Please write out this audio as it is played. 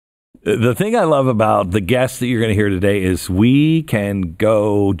The thing I love about the guests that you're going to hear today is we can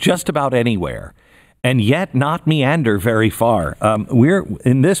go just about anywhere and yet not meander very far. We're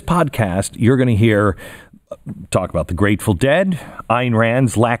in this podcast, you're going to hear talk about the Grateful Dead, Ayn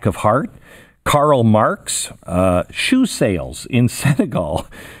Rand's lack of heart, Karl Marx, shoe sales in Senegal,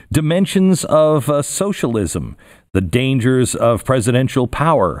 dimensions of socialism, the dangers of presidential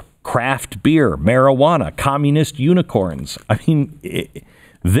power, craft beer, marijuana, communist unicorns. I mean,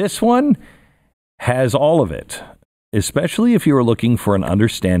 this one has all of it, especially if you are looking for an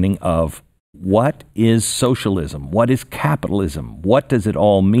understanding of what is socialism, what is capitalism, what does it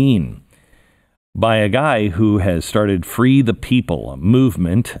all mean, by a guy who has started Free the People, a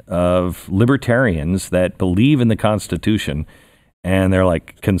movement of libertarians that believe in the Constitution. And they're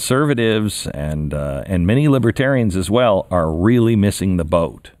like conservatives and many libertarians as well are really missing the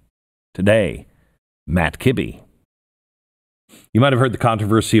boat. Today, Matt Kibbe. You might have heard the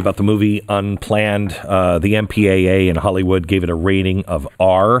controversy about the movie Unplanned. The MPAA in Hollywood gave it a rating of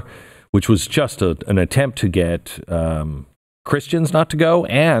R, which was just an attempt to get Christians not to go.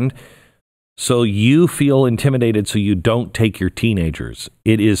 And so you feel intimidated so you don't take your teenagers.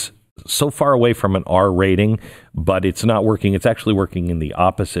 It is so far away from an R rating, but it's not working. It's actually working in the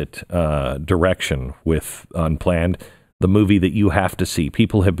opposite direction with Unplanned, the movie that you have to see.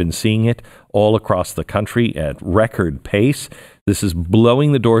 People have been seeing it all across the country at record pace. This is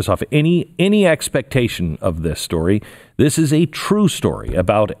blowing the doors off any expectation of this story. This is a true story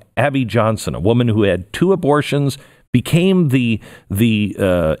about Abby Johnson, a woman who had 2 abortions, became the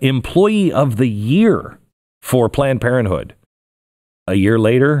employee of the year for Planned Parenthood. A year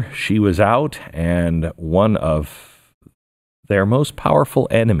later, she was out, and one of their most powerful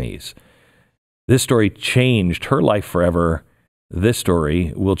enemies. This story changed her life forever. This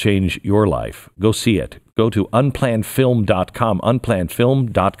story will change your life. Go see it. Go to unplannedfilm.com,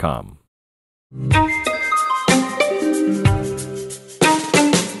 unplannedfilm.com.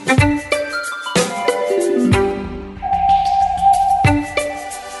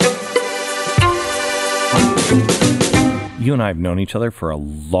 You and I have known each other for a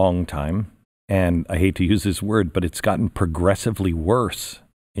long time, and I hate to use this word, but it's gotten progressively worse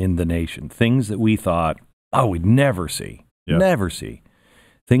in the nation. Things that we thought, we'd never see, never see.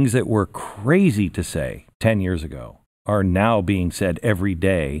 Things that were crazy to say 10 years ago are now being said every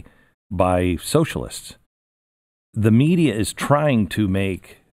day by socialists. The media is trying to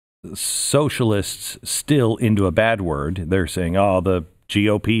make socialists still into a bad word. They're saying, the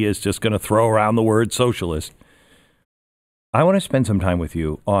GOP is just going to throw around the word socialist. I want to spend some time with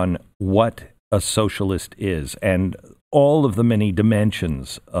you on what a socialist is and all of the many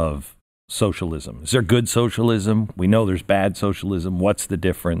dimensions of socialism. Is there good socialism? We know there's bad socialism. What's the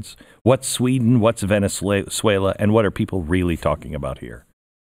difference? What's Sweden? What's Venezuela? And what are people really talking about here?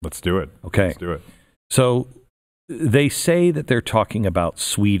 Let's do it. Okay. Let's do it. So they say that they're talking about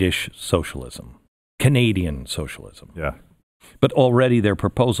Swedish socialism, Canadian socialism. Yeah. But already their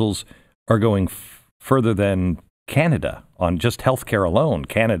proposals are going further than Canada on just healthcare alone.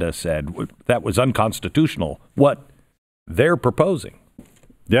 Canada said that was unconstitutional. What they're proposing.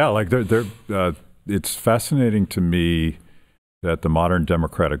 Yeah, like they're it's fascinating to me that the modern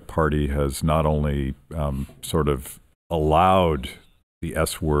Democratic Party has not only sort of allowed the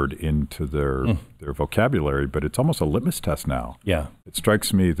S word into their vocabulary, but it's almost a litmus test now. Yeah. It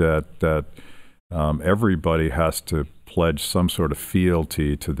strikes me that everybody has to pledge some sort of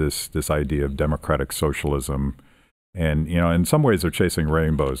fealty to this idea of democratic socialism. And, in some ways they're chasing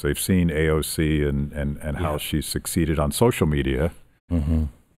rainbows. They've seen AOC and how she's succeeded on social media. Mm-hmm.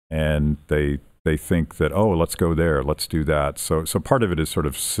 And they think that, let's go there, let's do that. So part of it is sort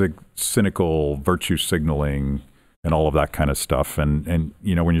of cynical virtue signaling and all of that kind of stuff. And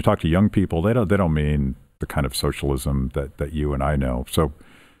when you talk to young people, they don't mean the kind of socialism that you and I know. So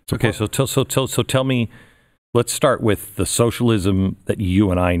tell me, let's start with the socialism that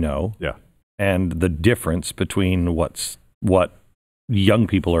you and I know. Yeah. And the difference between what young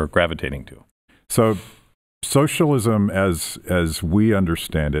people are gravitating to. So socialism, as we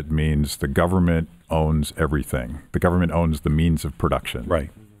understand it, means the government owns everything. The government owns the means of production. Right.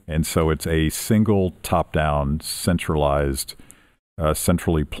 And so it's a single top-down, centralized,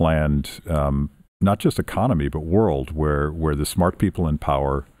 centrally planned, not just economy, but world where the smart people in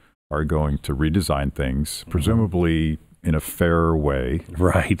power are going to redesign things, presumably in a fair way.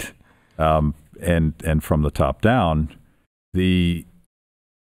 Right. And from the top down, the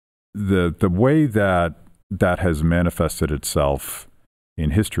way that has manifested itself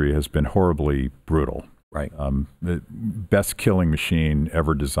in history has been horribly brutal. Right. The best killing machine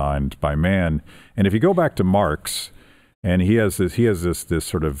ever designed by man. And if you go back to Marx, And he has this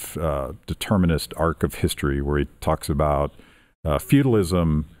sort of determinist arc of history where he talks about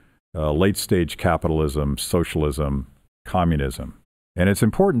feudalism, late stage capitalism, socialism, communism. And it's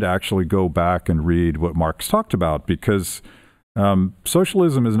important to actually go back and read what Marx talked about, because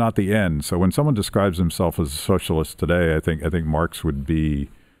socialism is not the end. So when someone describes himself as a socialist today, I think Marx would be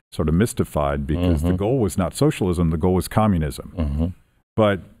sort of mystified, because the goal was not socialism, the goal was communism.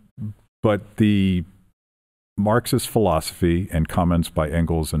 But the Marxist philosophy and comments by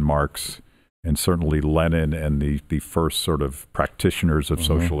Engels and Marx, and certainly Lenin and the first sort of practitioners of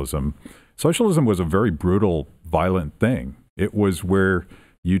socialism was a very brutal, violent thing. It was where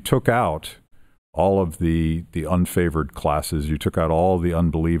you took out all of the unfavored classes, you took out all the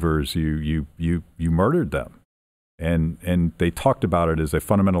unbelievers, you murdered them. And they talked about it as a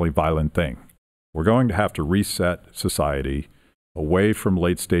fundamentally violent thing. We're going to have to reset society away from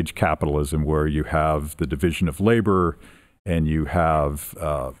late-stage capitalism, where you have the division of labor and you have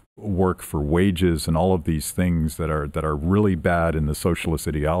work for wages and all of these things that are really bad in the socialist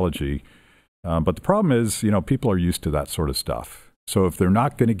ideology. But the problem is, people are used to that sort of stuff. So if they're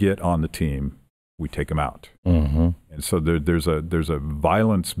not going to get on the team, we take them out. And so there's a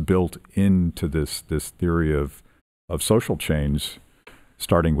violence built into this theory of social change,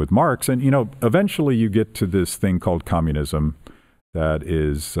 starting with Marx. And, eventually you get to this thing called communism that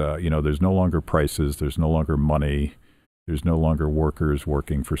is, there's no longer prices, there's no longer money, there's no longer workers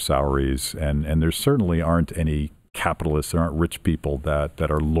working for salaries, and there certainly aren't any capitalists, there aren't rich people that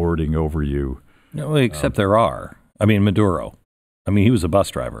are lording over you. No, except there are. I mean, Maduro. He was a bus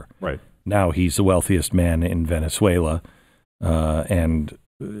driver. Right. Now he's the wealthiest man in Venezuela, and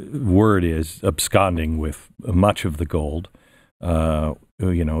word is absconding with much of the gold.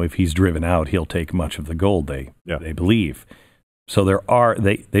 If he's driven out, he'll take much of the gold, they believe. So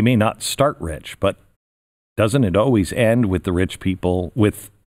they may not start rich, but doesn't it always end with the rich people, with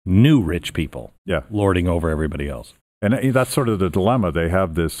new rich people lording over everybody else? And that's sort of the dilemma. They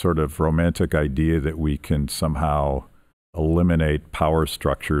have this sort of romantic idea that we can somehow eliminate power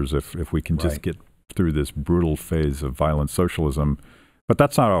structures if we can just get through this brutal phase of violent socialism. But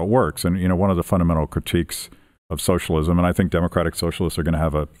that's not how it works. And, one of the fundamental critiques of socialism, and I think democratic socialists are going to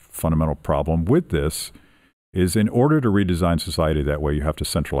have a fundamental problem with this, is in order to redesign society that way, you have to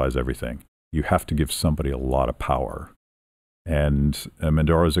centralize everything. You have to give somebody a lot of power. And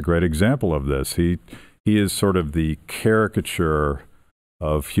Maduro is a great example of this. He is sort of the caricature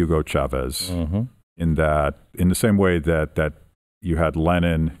of Hugo Chavez, in the same way that you had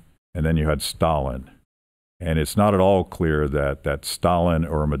Lenin and then you had Stalin. And it's not at all clear that Stalin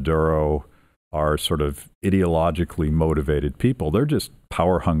or Maduro are sort of ideologically motivated people. They're just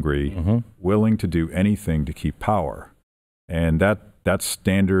power hungry, willing to do anything to keep power. And that's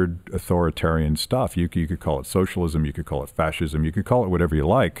standard authoritarian stuff. You could call it socialism, you could call it fascism, you could call it whatever you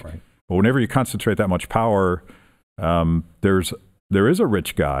like. Right. But whenever you concentrate that much power, there is a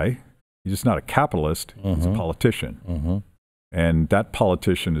rich guy. He's just not a capitalist. He's a politician. And that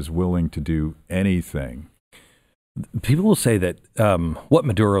politician is willing to do anything. People will say that what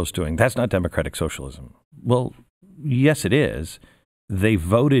Maduro's doing, that's not democratic socialism. Well, yes, it is. They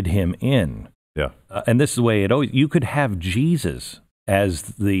voted him in. Yeah. And this is the way it always, you could have Jesus as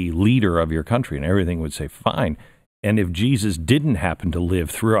the leader of your country and everything would say, fine. And if Jesus didn't happen to live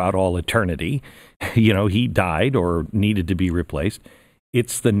throughout all eternity, he died or needed to be replaced,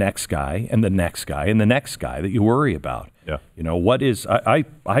 it's the next guy and the next guy and the next guy that you worry about. Yeah.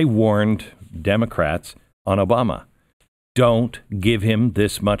 I warned Democrats on Obama, don't give him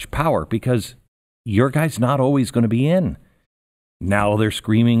this much power because your guy's not always going to be in. Now they're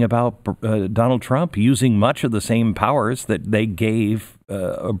screaming about Donald Trump using much of the same powers that they gave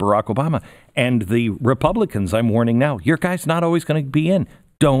Barack Obama. And the Republicans, I'm warning now, your guy's not always going to be in.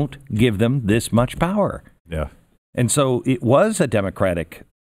 Don't give them this much power. Yeah. And so it was a democratic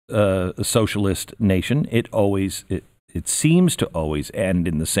socialist nation. It seems to always end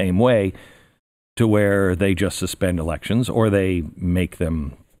in the same way, to where they just suspend elections or they make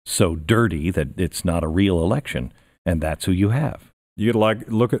them so dirty that it's not a real election. And that's who you have. You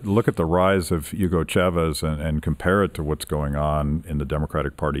look at the rise of Hugo Chavez and compare it to what's going on in the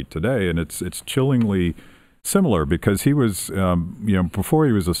Democratic Party today, and it's chillingly similar, because he was before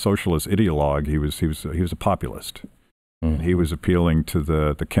he was a socialist ideologue, he was a populist. And he was appealing to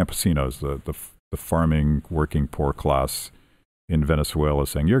the campesinos, the farming working poor class in Venezuela,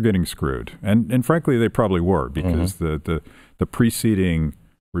 saying you're getting screwed, and frankly they probably were, because the preceding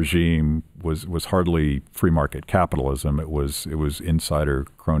regime was hardly free market capitalism. It was insider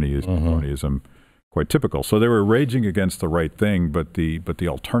cronyism, quite typical. So they were raging against the right thing, but the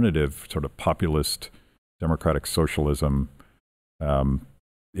alternative sort of populist democratic socialism,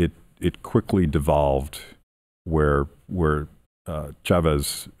 it quickly devolved where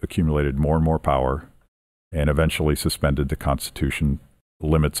Chavez accumulated more and more power and eventually suspended the Constitution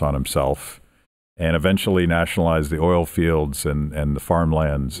limits on himself and eventually nationalized the oil fields and the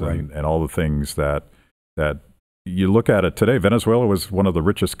farmlands and all the things that you look at it today. Venezuela was one of the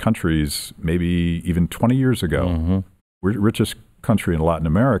richest countries maybe even 20 years ago, richest country in Latin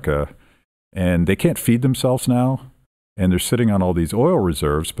America, and they can't feed themselves now. And they're sitting on all these oil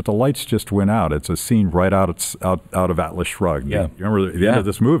reserves, but the lights just went out. It's a scene right out of Atlas Shrugged. Yeah. You remember the end of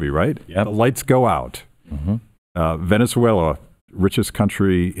this movie, right? Yep. The lights go out. Venezuela, richest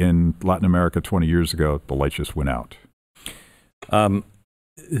country in Latin America 20 years ago, the lights just went out.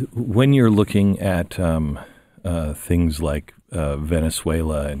 When you're looking at things like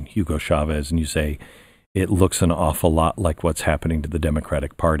Venezuela and Hugo Chavez, and you say it looks an awful lot like what's happening to the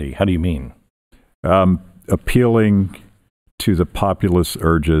Democratic Party, how do you mean? Appealing to the populist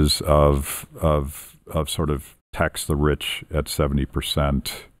urges of sort of tax the rich at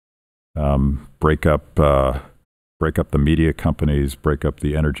 70%, break up the media companies, break up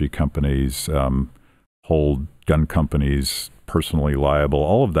the energy companies, hold gun companies personally liable.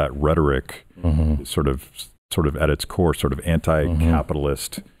 All of that rhetoric, sort of at its core, sort of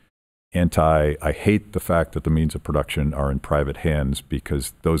anti-capitalist, I hate the fact that the means of production are in private hands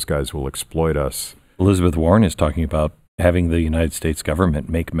because those guys will exploit us. Elizabeth Warren is talking about having the United States government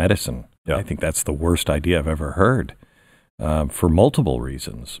make medicine. Yeah. I think that's the worst idea I've ever heard, for multiple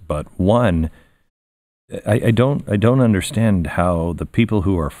reasons. But one, I don't understand how the people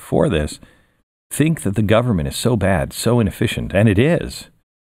who are for this think that the government is so bad, so inefficient, and it is,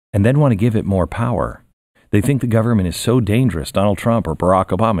 and then want to give it more power. They think the government is so dangerous. Donald Trump or Barack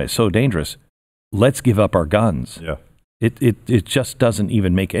Obama is so dangerous. Let's give up our guns. Yeah. It just doesn't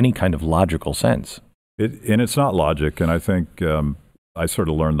even make any kind of logical sense. And it's not logic. And I think I sort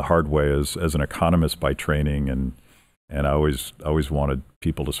of learned the hard way as an economist by training, and I always wanted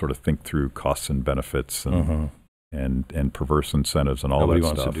people to sort of think through costs and benefits and perverse incentives and all Nobody that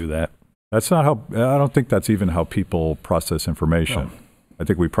stuff. Nobody wants to do that. That's not how. I don't think that's even how people process information. No. I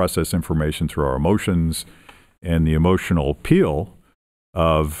think we process information through our emotions, and the emotional appeal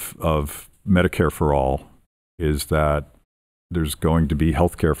of Medicare for all is that there's going to be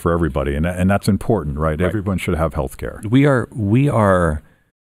health care for everybody, and that's important, right? Everyone should have health care. We are.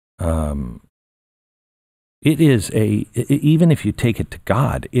 It is even if you take it to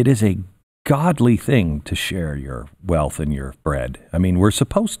God, it is a godly thing to share your wealth and your bread. I mean, we're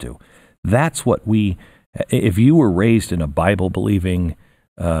supposed to. That's what if you were raised in a Bible-believing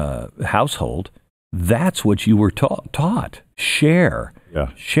household, that's what you were taught. Share. Yeah.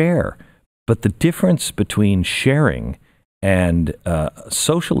 Share. But the difference between sharing and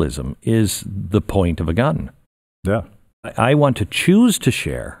socialism is the point of a gun. Yeah. I want to choose to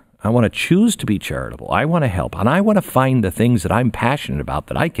share. I want to choose to be charitable. I want to help. And I want to find the things that I'm passionate about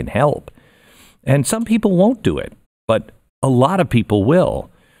that I can help. And some people won't do it, but a lot of people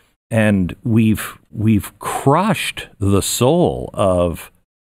will. And we've crushed the soul of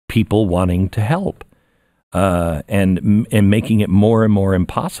people wanting to help and making it more and more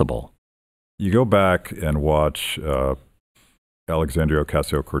impossible. You go back and watch Alexandria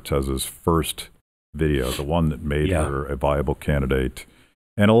Ocasio-Cortez's first video, the one that made her a viable candidate.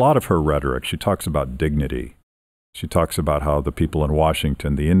 And a lot of her rhetoric, she talks about dignity. She talks about how the people in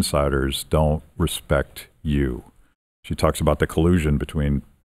Washington, the insiders, don't respect you. She talks about the collusion between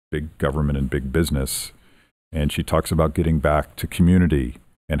big government and big business. And she talks about getting back to community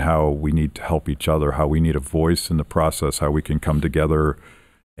and how we need to help each other, how we need a voice in the process, how we can come together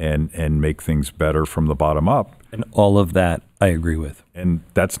and make things better from the bottom up. And all of that I agree with. And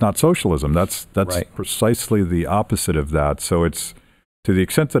that's not socialism. That's right. Precisely the opposite of that. So it's, to the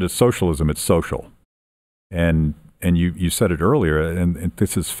extent that it's socialism, it's social. And you said it earlier, and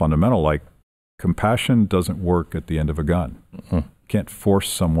this is fundamental, like compassion doesn't work at the end of a gun. Mm-hmm. You can't force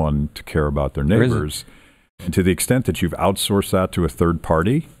someone to care about their neighbors. And to the extent that you've outsourced that to a third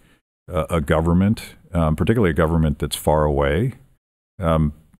party, a government, particularly a government that's far away,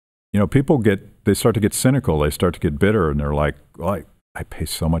 people they start to get cynical. They start to get bitter, and they're like, well, I pay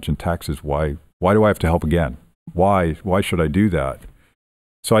so much in taxes. Why do I have to help again? Why should I do that?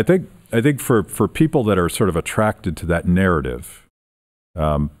 So I think for people that are sort of attracted to that narrative,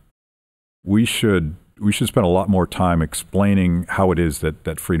 we should spend a lot more time explaining how it is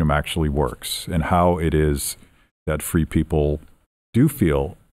that freedom actually works, and how it is that free people do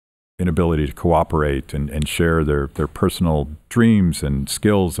feel an ability to cooperate and share their personal dreams and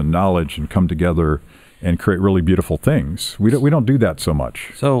skills and knowledge and come together and create really beautiful things. We don't do that so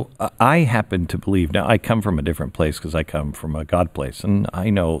much. So I happen to believe, now I come from a different place because I come from a God place, and I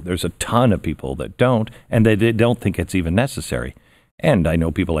know there's a ton of people that don't, and they don't think it's even necessary. And I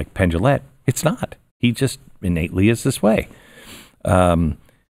know people like Pendulette, it's not. He just innately is this way.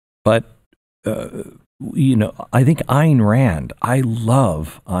 But I think Ayn Rand, I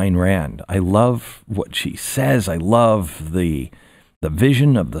love Ayn Rand. I love what she says. I love the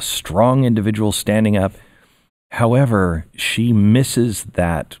vision of the strong individual standing up. However, she misses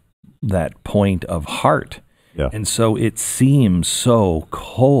that point of heart. Yeah. And so it seems so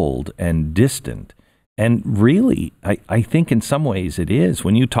cold and distant. And really, I think in some ways it is.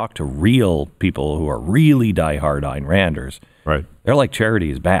 When you talk to real people who are really diehard Ayn Randers, right, they're like,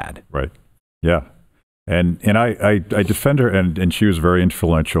 charity is bad. Right. Yeah. And I defend her, and she was very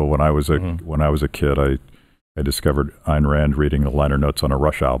influential when I was a kid. I discovered Ayn Rand reading the liner notes on a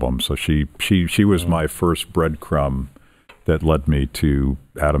Rush album. So she was my first breadcrumb that led me to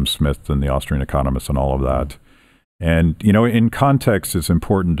Adam Smith and the Austrian economists and all of that. And, in context, it's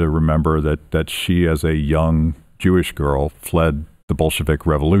important to remember that she, as a young Jewish girl, fled the Bolshevik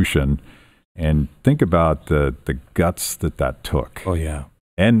Revolution. And think about the guts that took. Oh, yeah.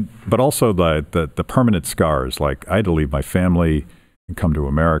 But also the permanent scars. Like, I had to leave my family and come to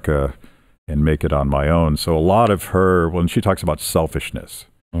America and make it on my own. So a lot of her, when she talks about selfishness,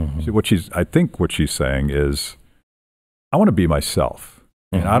 I think what she's saying is, I want to be myself.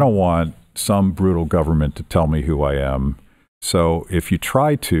 And I don't want some brutal government to tell me who I am. So if you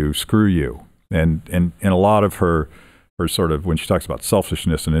try to, screw you. And a lot of her sort of, when she talks about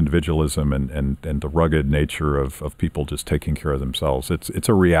selfishness and individualism and the rugged nature of people just taking care of themselves, it's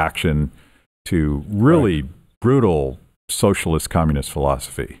a reaction to really brutal socialist communist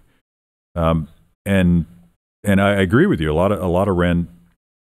philosophy. And I agree with you. A lot of Rand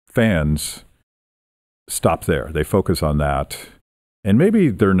fans stop there. They focus on that. And maybe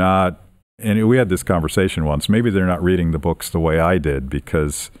they're not, and we had this conversation once, maybe they're not reading the books the way I did,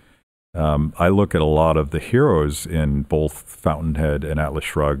 because I look at a lot of the heroes in both Fountainhead and Atlas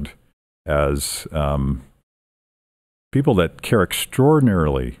Shrugged as people that care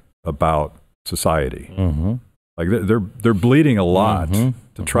extraordinarily about society. Like they're bleeding a lot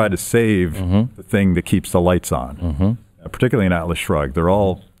to try to save the thing that keeps the lights on. Particularly in Atlas Shrugged, they're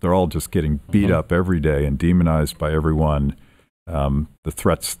all just getting beat up every day and demonized by everyone. The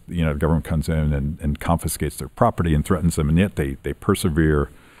threats, the government comes in and confiscates their property and threatens them, and yet they persevere.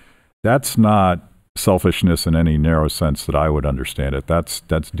 That's not selfishness in any narrow sense that I would understand it. That's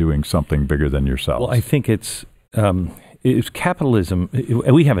doing something bigger than yourself. Well, I think it's capitalism.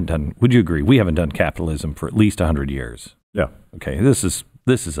 We haven't done. Would you agree? We haven't done capitalism for at least 100 years. Yeah. Okay. This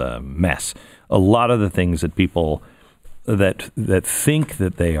is a mess. A lot of the things that people that think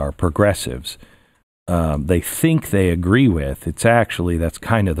that they are progressives, they think they agree with. That's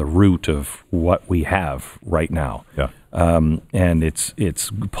kind of the root of what we have right now. Yeah. And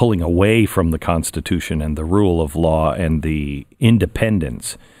it's pulling away from the Constitution and the rule of law and the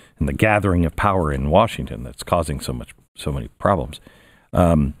independence and the gathering of power in Washington that's causing so many problems.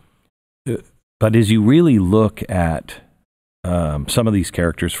 But as you really look at some of these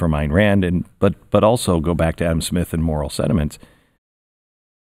characters from Ayn Rand, but also go back to Adam Smith and Moral Sentiments,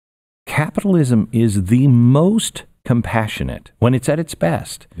 capitalism is the most compassionate when it's at its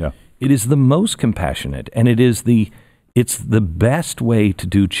best. Yeah. It is the most compassionate, and it's the best way to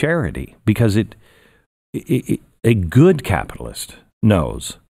do charity, because a good capitalist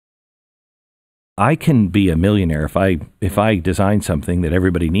knows, I can be a millionaire if I design something that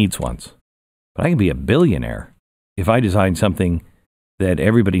everybody needs once, but I can be a billionaire if I design something that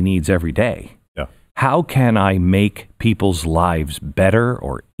everybody needs every day. Yeah. How can I make people's lives better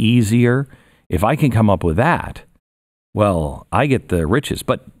or easier? If I can come up with that, well, I get the riches.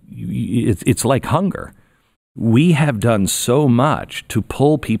 But it's like hunger. We have done so much to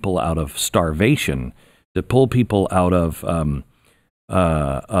pull people out of starvation, to pull people out of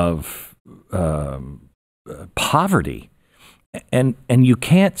poverty, and you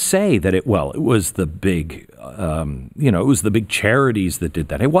can't say that it was the big it was the big charities that did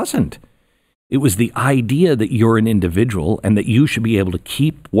that. It wasn't. It was the idea that you're an individual and that you should be able to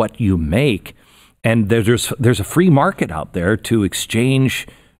keep what you make, and there's a free market out there to exchange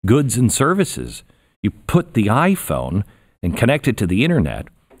goods and services. You put the iPhone and connect it to the internet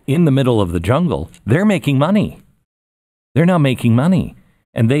in the middle of the jungle. They're making money. They're now making money.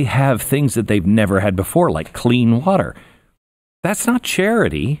 And they have things that they've never had before, like clean water. That's not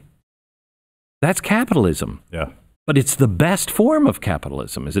charity. That's capitalism. Yeah. But it's the best form of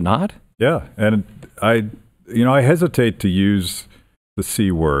capitalism, is it not? Yeah. And I hesitate to use the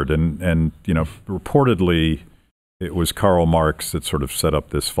C word. And reportedly, it was Karl Marx that sort of set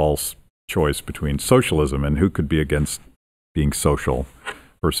up this false choice between socialism and who could be against being social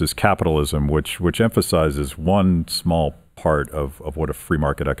versus capitalism, which emphasizes one small part of what a free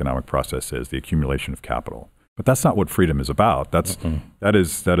market economic process is, the accumulation of capital. But that's not what freedom is about. That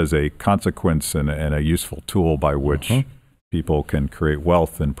is a consequence and a useful tool by which people can create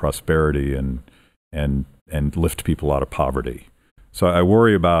wealth and prosperity and lift people out of poverty. So I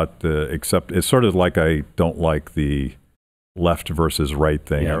worry about except it's sort of like I don't like the left versus right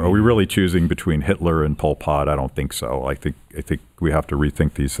thing. Are we really choosing between Hitler and Pol Pot? I don't think so. I think we have to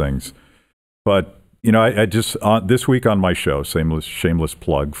rethink these things. But I just this week on my show, shameless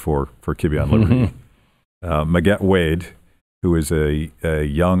plug for Kibbe on Liberty, Maguette Wade, who is a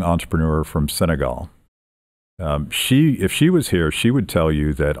young entrepreneur from Senegal. If she was here, she would tell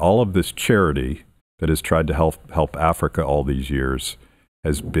you that all of this charity that has tried to help Africa all these years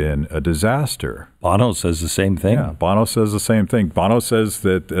has been a disaster. Bono says the same thing. Yeah, Bono says the same thing. Bono says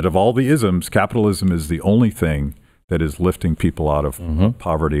that of all the isms, capitalism is the only thing that is lifting people out of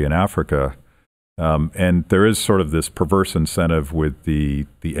poverty in Africa. And there is sort of this perverse incentive with the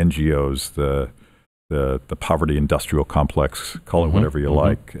NGOs, the poverty industrial complex, call it whatever you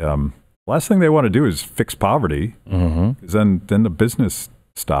like. Last thing they want to do is fix poverty, because then the business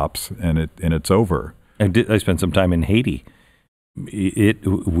stops and it's over. I spent some time in Haiti.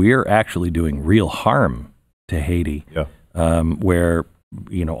 We're actually doing real harm to Haiti, where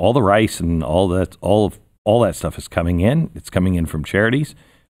all the rice and all that stuff is coming in. It's coming in from charities.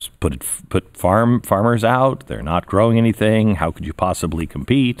 Put farmers out. They're not growing anything. How could you possibly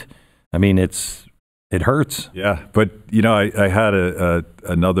compete? I mean, it hurts. Yeah, but I had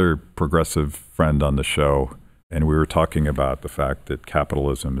another progressive friend on the show, and we were talking about the fact that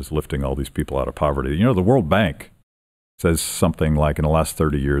capitalism is lifting all these people out of poverty. The World Bank says something like in the last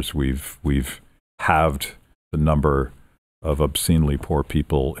 30 years we've halved the number of obscenely poor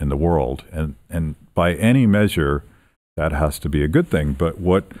people in the world, and by any measure that has to be a good thing. But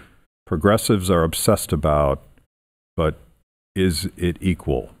what progressives are obsessed about, but is it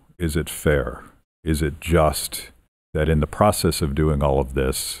equal? Is it fair? Is it just that in the process of doing all of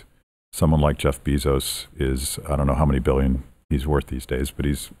this, someone like Jeff Bezos is, I don't know how many billion he's worth these days, but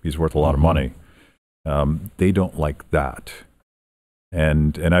he's worth a lot of money. They don't like that.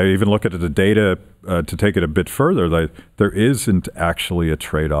 And I even look at the data to take it a bit further, that there isn't actually a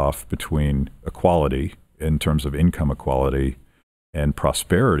trade-off between equality in terms of income equality and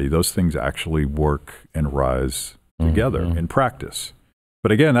prosperity. Those things actually work and rise together in practice.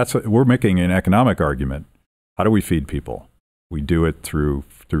 But again, we're making an economic argument. How do we feed people? We do it through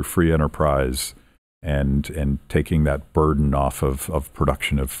free enterprise and taking that burden off of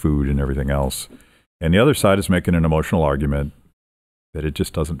production of food and everything else. And the other side is making an emotional argument that it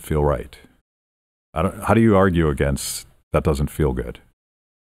just doesn't feel right. How do you argue against that doesn't feel good?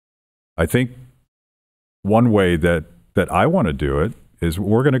 I think one way that I want to do it is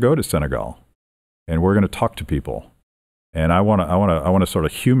we're going to go to Senegal and we're going to talk to people. And I want to sort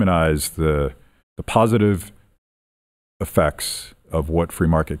of humanize the positive effects of what free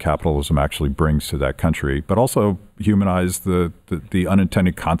market capitalism actually brings to that country, but also humanize the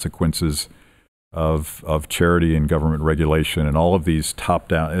unintended consequences of charity and government regulation and all of these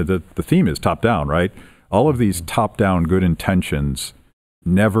top-down. The theme is top-down, right? All of these top-down good intentions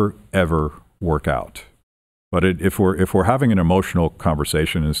never ever work out. But if we're having an emotional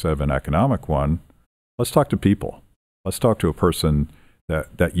conversation instead of an economic one, let's talk to people. Let's talk to a person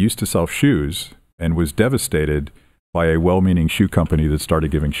that used to sell shoes and was devastated by a well-meaning shoe company that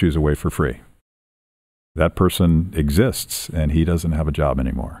started giving shoes away for free. That person exists, and he doesn't have a job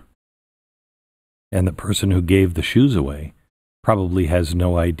anymore. And the person who gave the shoes away probably has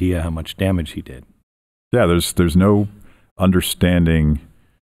no idea how much damage he did. Yeah, there's no understanding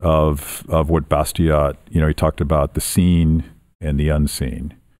of what Bastiat, he talked about the seen and the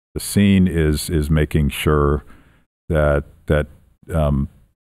unseen. The seen is making sure that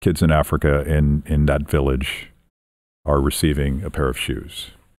kids in Africa in that village are receiving a pair of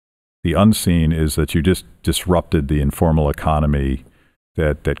shoes. The unseen is that you just disrupted the informal economy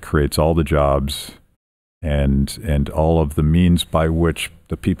that creates all the jobs and all of the means by which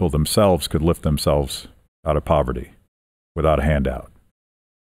the people themselves could lift themselves out of poverty without a handout.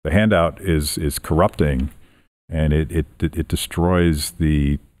 The handout is corrupting, and it destroys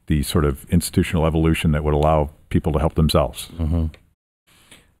the sort of institutional evolution that would allow people to help themselves. A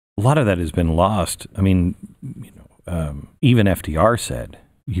lot of that has been lost. I mean, even FDR said,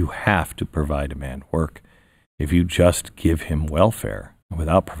 you have to provide a man work. If you just give him welfare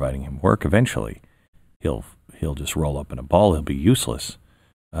without providing him work, eventually he'll he'll just roll up in a ball. He'll be useless.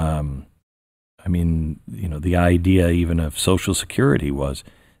 I mean, you know, the idea even of Social Security was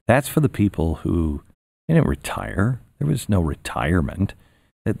that's for the people who didn't retire. There was no retirement.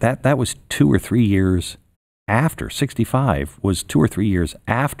 That was 2 or 3 years after. 65 was 2 or 3 years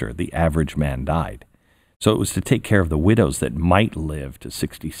after the average man died. So it was to take care of the widows that might live to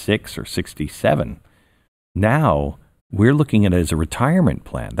 66 or 67. Now we're looking at it as a retirement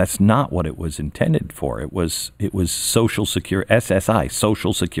plan. That's not what it was intended for. It was Social Security, SSI,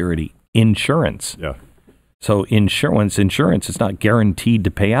 Social Security insurance. Yeah. So insurance, it's not guaranteed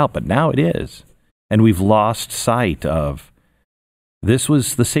to pay out, but now it is. And we've lost sight of this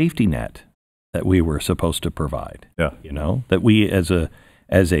was the safety net that we were supposed to provide. Yeah. You know, that we as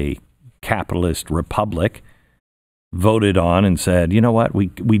a capitalist republic voted on and said, you know what, we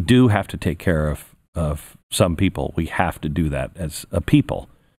do have to take care of some people. We have to do that as a people.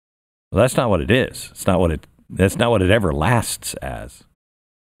 Well, that's not what it is. That's not what it ever lasts as.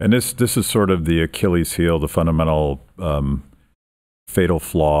 And this is sort of the Achilles heel, the fundamental fatal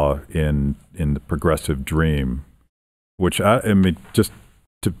flaw in the progressive dream, which I mean, just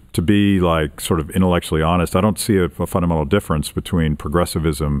to be like sort of intellectually honest, I don't see a fundamental difference between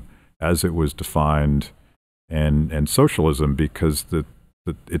progressivism as it was defined and socialism, because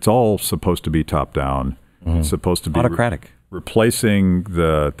it's all supposed to be top down. Mm-hmm. It's supposed to be autocratic, replacing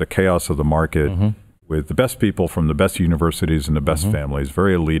the chaos of the market. Mm-hmm. with the best people from the best universities and the best mm-hmm. families,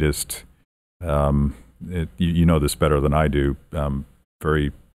 very elitist. You know this better than I do.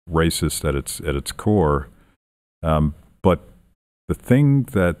 Very racist at its core. But the thing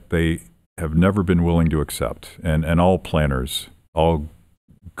that they have never been willing to accept, and all planners, all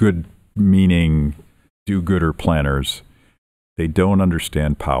good-meaning do-gooder planners, they don't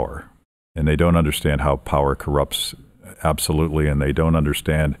understand power, and they don't understand how power corrupts absolutely, and they don't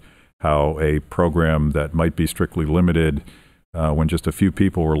understand how a program that might be strictly limited when just a few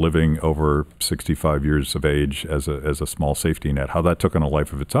people were living over 65 years of age as a small safety net, how that took on a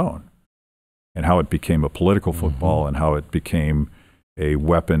life of its own, and how it became a political football, mm-hmm. and how it became a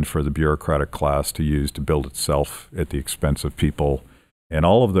weapon for the bureaucratic class to use to build itself at the expense of people, and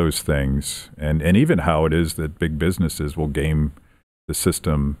all of those things, and even how it is that big businesses will game the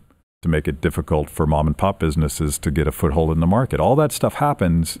system to make it difficult for mom and pop businesses to get a foothold in the market. All that stuff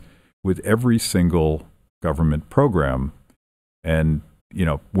happens with every single government program. And, you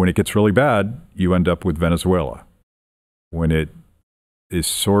know, when it gets really bad, you end up with Venezuela. When it is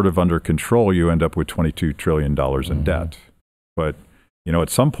sort of under control, you end up with $22 trillion in mm-hmm. debt. But, you know,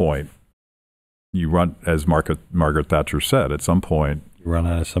 at some point, you run, as Margaret Thatcher said, at some point, you run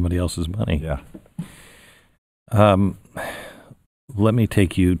out of somebody else's money. Yeah. Let me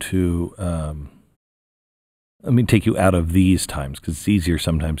take you out of these times, because it's easier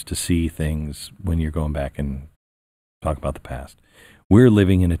sometimes to see things when you're going back and talk about the past. We're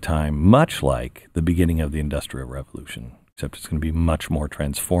living in a time much like the beginning of the Industrial Revolution, except it's going to be much more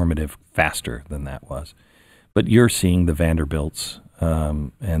transformative, faster than that was. But you're seeing the Vanderbilts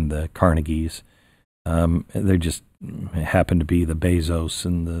and the Carnegies. They just happen to be the Bezos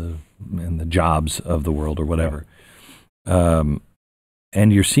and the Jobs of the world or whatever.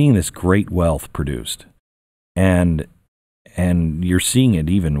 And you're seeing this great wealth produced. And you're seeing it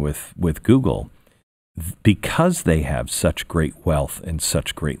even with Google, because they have such great wealth and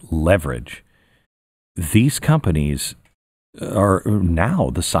such great leverage. These companies are now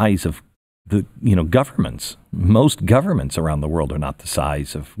the size of governments. Most governments around the world are not the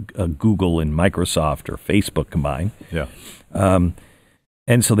size of Google and Microsoft or Facebook combined. Yeah.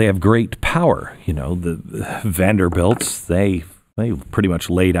 And so they have great power. You know, the Vanderbilts, they pretty much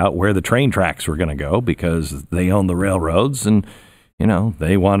laid out where the train tracks were going to go because they own the railroads, and, you know,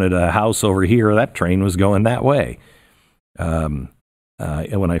 they wanted a house over here. That train was going that way. When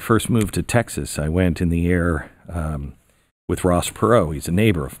I first moved to Texas, I went in the air with Ross Perot. He's a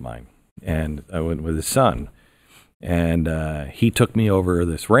neighbor of mine, and I went with his son. And he took me over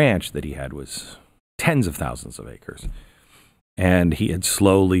this ranch that he had, was tens of thousands of acres. And he had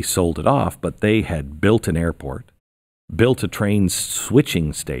slowly sold it off, but they had built an airport, built a train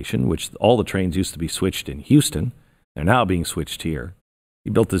switching station, which all the trains used to be switched in Houston. They're now being switched here. He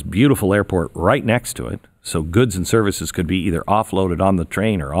built this beautiful airport right next to it, so goods and services could be either offloaded on the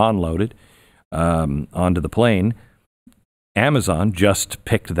train or onloaded onto the plane. Amazon just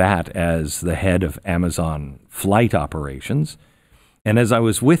picked that as the head of Amazon flight operations. And as I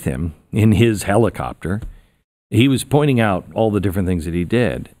was with him in his helicopter, he was pointing out all the different things that he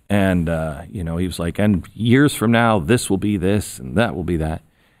did. And, he was like, and years from now, this will be this and that will be that.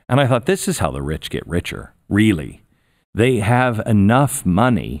 And I thought, this is how the rich get richer, really. They have enough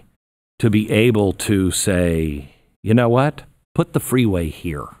money to be able to say, you know what, put the freeway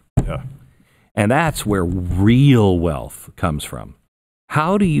here. Yeah. And that's where real wealth comes from.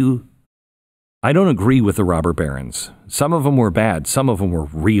 How do you, I don't agree with the robber barons. Some of them were bad. Some of them were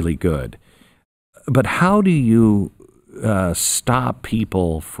really good. But how do you stop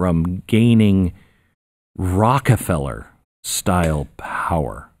people from gaining Rockefeller-style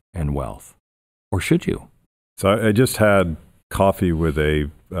power and wealth? Or should you? So I just had coffee with a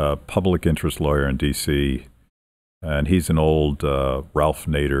public interest lawyer in D.C., and he's an old Ralph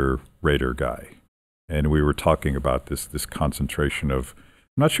Nader Raider guy. And we were talking about this concentration of,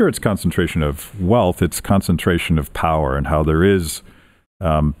 I'm not sure it's concentration of wealth, it's concentration of power, and how there is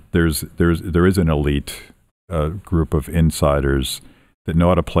an elite group of insiders that know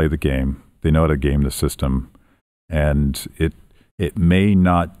how to play the game. They know how to game the system, and it may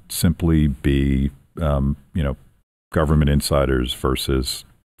not simply be government insiders versus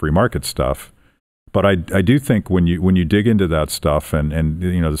free market stuff. But I do think when you dig into that stuff and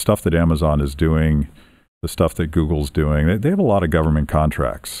the stuff that Amazon is doing, the stuff that Google's doing, they have a lot of government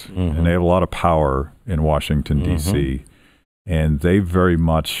contracts, and they have a lot of power in Washington, D.C., and they very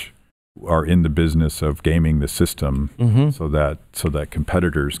much are in the business of gaming the system so that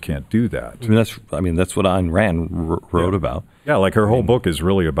competitors can't do that. That's what Ayn Rand wrote about. Yeah, like her whole book is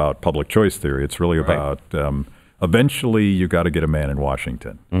really about public choice theory. It's really about eventually you got to get a man in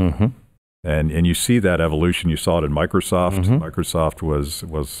Washington. And you see that evolution. You saw it in Microsoft. Microsoft was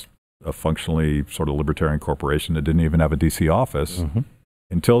a functionally sort of libertarian corporation that didn't even have a D.C. office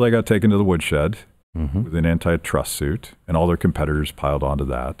until they got taken to the woodshed with an antitrust suit, and all their competitors piled onto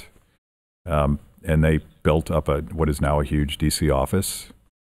that. And they built up what is now a huge D.C. office.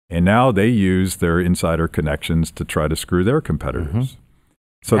 And now they use their insider connections to try to screw their competitors.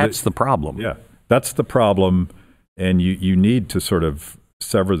 So that's the problem. Yeah, that's the problem. And you need to sort of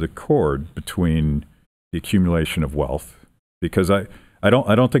sever the cord between the accumulation of wealth, because I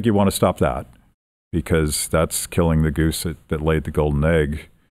don't think you want to stop that, because that's killing the goose that laid the golden egg.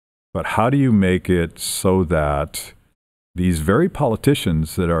 But how do you make it so that these very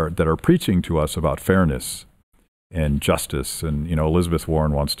politicians that are preaching to us about fairness and justice, and Elizabeth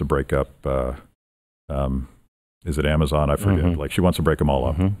Warren wants to break up is it Amazon? I forget. Like, she wants to break them all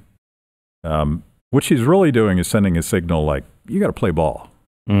up. What she's really doing is sending a signal like, you got to play ball.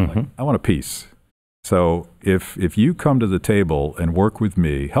 Like, I want a piece. So if you come to the table and work with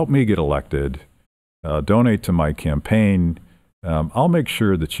me, help me get elected, donate to my campaign, I'll make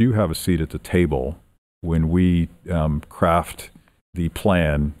sure that you have a seat at the table when we craft the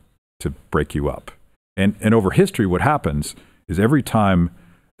plan to break you up. And over history, what happens is every time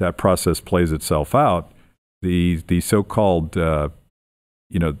that process plays itself out, the so-called, the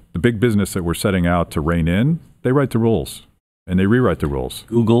big business that we're setting out to rein in, they write the rules. And they rewrite the rules.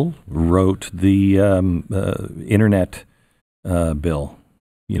 Google wrote the internet bill,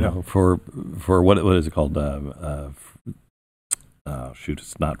 for what is it called?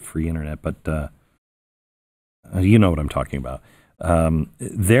 It's not free internet, but you know what I'm talking about.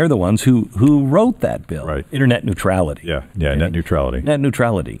 They're the ones who wrote that bill. Right. Internet neutrality. Yeah, okay? Net neutrality. Net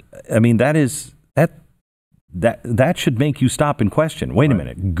neutrality. I mean, that should make you stop and question. Wait a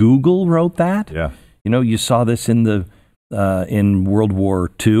minute. Google wrote that? Yeah. You saw this in World War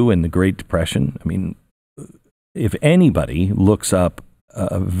II and the Great Depression. I mean, if anybody looks up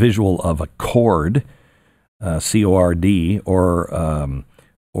a visual of a cord, C-O-R-D, or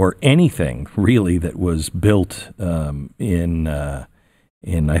anything really that was built in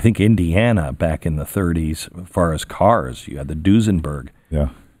I think Indiana back in the 30s, as far as cars, you had the Duesenberg.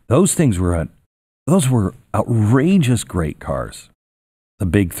 Yeah, those were outrageous great cars. The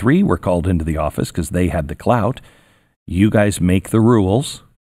big three were called into the office because they had the clout. You guys make the rules,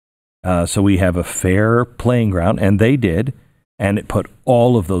 so we have a fair playing ground, and they did, and it put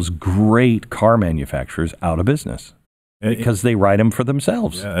all of those great car manufacturers out of business because they write them for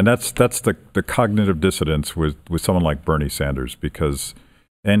themselves. Yeah, and that's the cognitive dissonance with someone like Bernie Sanders,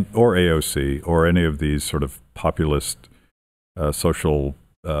 or AOC, or any of these sort of populist social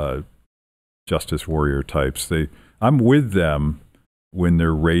justice warrior types. I'm with them when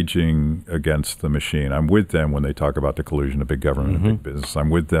they're raging against the machine. I'm with them when they talk about the collusion of big government and big business. I'm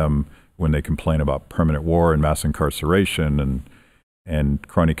with them when they complain about permanent war and mass incarceration and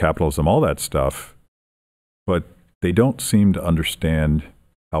crony capitalism, all that stuff. But they don't seem to understand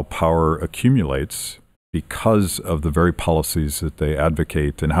how power accumulates because of the very policies that they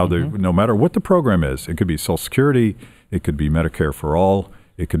advocate, and how they, no matter what the program is, it could be Social Security, it could be Medicare for all,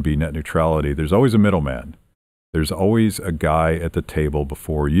 it could be net neutrality. There's always a middleman. There's always a guy at the table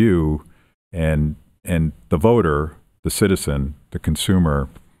before you, and the voter, the citizen, the consumer,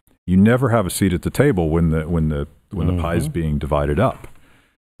 you never have a seat at the table when the pie is being divided up.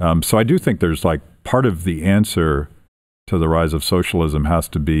 So I do think there's like part of the answer to the rise of socialism has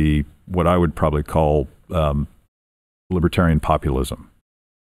to be what I would probably call libertarian populism.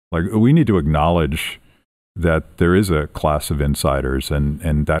 Like, we need to acknowledge that there is a class of insiders,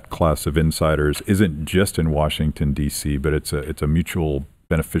 and that class of insiders isn't just in Washington, D.C., but it's a mutual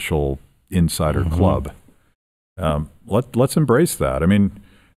beneficial insider club. Let's embrace that. I mean,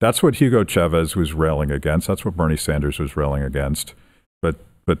 that's what Hugo Chavez was railing against. That's what Bernie Sanders was railing against.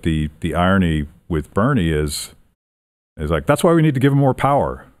 But the irony with Bernie is like, that's why we need to give him more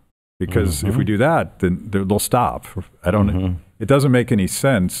power, because if we do that, then they'll stop. I don't. It doesn't make any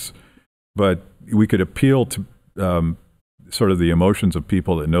sense, but we could appeal to sort of the emotions of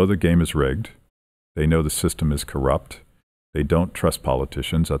people that know the game is rigged. They know the system is corrupt. They don't trust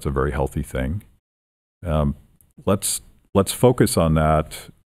politicians. That's a very healthy thing. Let's focus on that,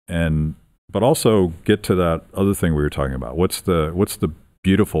 but also get to that other thing we were talking about. What's the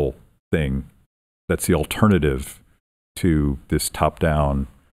beautiful thing that's the alternative to this top-down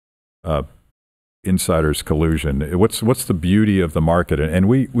insiders collusion? What's the beauty of the market? And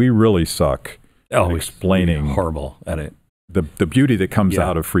we really suck at explaining horrible at it. The beauty that comes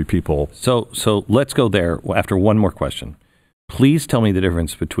out of free people. So let's go there after one more question. Please tell me the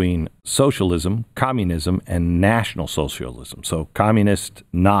difference between socialism, communism, and National Socialism. So communist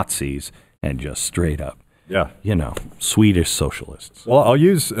Nazis and just straight up, Swedish socialists. Well, I'll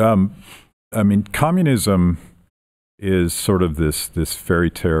use, communism is sort of this fairy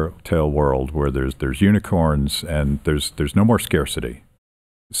tale world where there's unicorns and there's no more scarcity.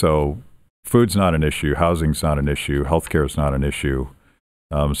 So food's not an issue, housing's not an issue, healthcare is not an issue.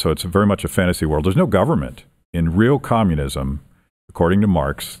 So it's very much a fantasy world. There's no government. In real communism, according to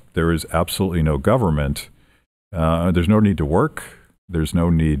Marx, there is absolutely no government. There's no need to work. There's no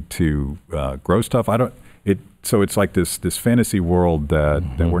need to grow stuff. So it's like this fantasy world that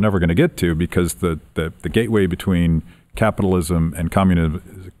we're never going to get to, because the gateway between capitalism and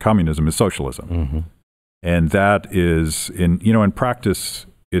communism is socialism. And that is, in practice,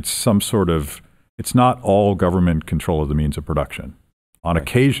 it's not all government control of the means of production. On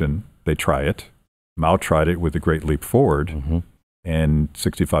occasion, they try it. Mao tried it with the Great Leap Forward, and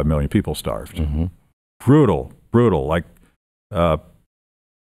 65 million people starved. Brutal. Like Pol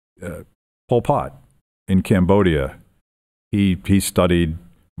Pot in Cambodia, he studied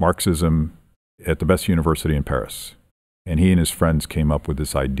Marxism at the best university in Paris, and he and his friends came up with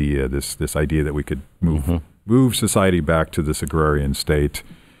this idea that we could move society back to this agrarian state,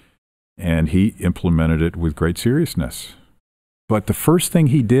 and he implemented it with great seriousness. But the first thing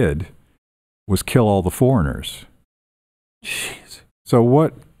he did was kill all the foreigners. Jeez. So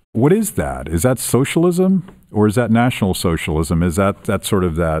what is that? Is that socialism, or is that National Socialism? Is that sort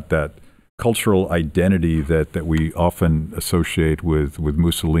of that cultural identity that we often associate with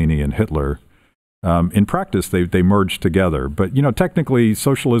Mussolini and Hitler? In practice, they merge together. But technically,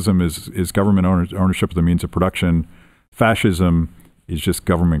 socialism is government ownership of the means of production. Fascism is just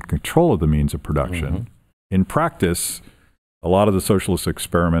government control of the means of production. In practice, a lot of the socialist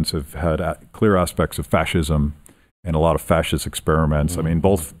experiments have had clear aspects of fascism, and a lot of fascist experiments. I mean,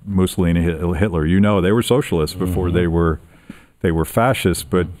 both Mussolini and Hitler, they were socialists before they were fascists.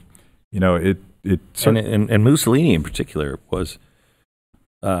 But and Mussolini in particular was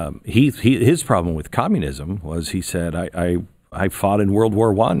his problem with communism was, he said, I fought in World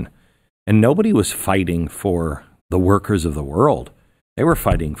War I, and nobody was fighting for the workers of the world. They were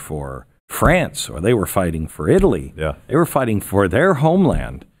fighting for France, or they were fighting for Italy. They were fighting for their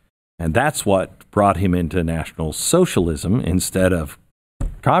homeland. And that's what brought him into National Socialism instead of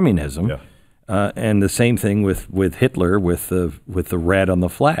communism. And the same thing with Hitler, with the red on the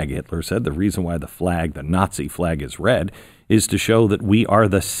flag. Hitler said the reason why the Nazi flag is red, is to show that we are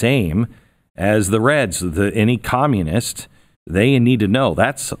the same as the Reds. Any communist, they need to know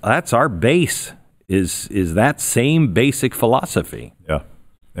that's our base, is that same basic philosophy.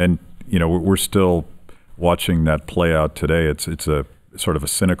 And we're still watching that play out today. It's a sort of a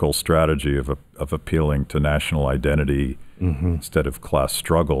cynical strategy of appealing to national identity instead of class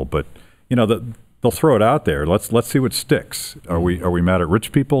struggle. But they'll throw it out there. Let's see what sticks. Are we mad at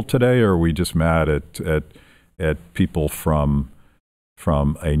rich people today, or are we just mad at people from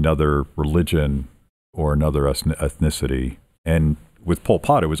another religion or another ethnicity? And with Pol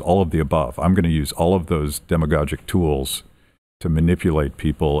Pot, it was all of the above. I'm going to use all of those demagogic tools to manipulate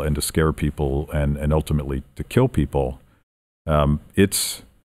people and to scare people and ultimately to kill people. It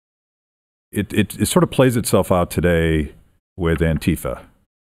sort of plays itself out today with Antifa.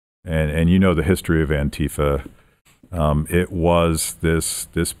 And the history of Antifa. It was this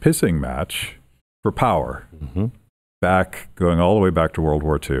pissing match for power, going all the way back to World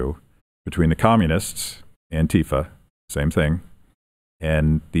War II, between the communists, Antifa, same thing,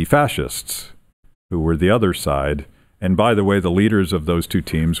 and the fascists, who were the other side. And by the way, the leaders of those two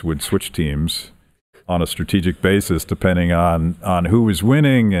teams would switch teams on a strategic basis depending on who was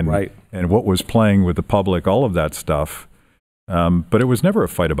winning and what was playing with the public, all of that stuff. But it was never a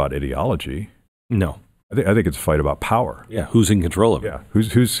fight about ideology. No. I think it's a fight about power. Yeah, who's in control of it? Yeah,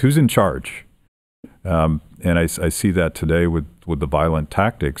 who's in charge? And I see that today with the violent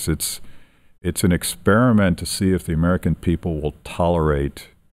tactics. It's an experiment to see if the American people will tolerate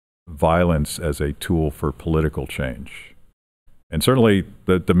violence as a tool for political change. And certainly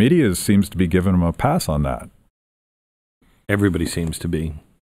the media seems to be giving them a pass on that. Everybody seems to be.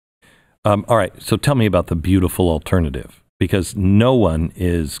 All right, so tell me about the beautiful alternative, because no one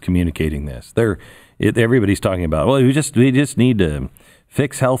is communicating this. Everybody's talking about, well, we just need to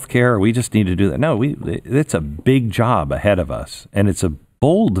fix healthcare. We just need to do that. No, it's a big job ahead of us, and it's a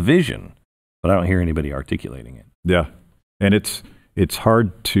bold vision, but I don't hear anybody articulating it. Yeah, and it's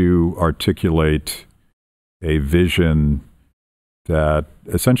hard to articulate a vision that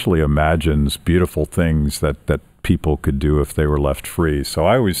essentially imagines beautiful things that people could do if they were left free. So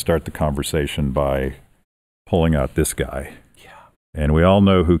I always start the conversation by pulling out this guy. Yeah. And we all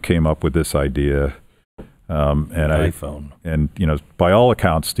know who came up with this idea. iPhone. And, by all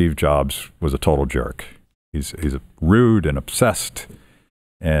accounts, Steve Jobs was a total jerk. He's rude and obsessed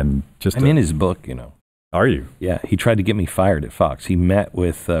and just... I'm in his book, Are you? Yeah, he tried to get me fired at Fox. He met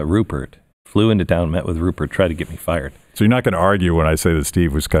with Rupert, flew into town, met with Rupert, tried to get me fired. So you're not going to argue when I say that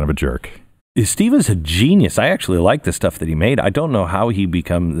Steve was kind of a jerk? Steve is a genius. I actually like the stuff that he made. I don't know how he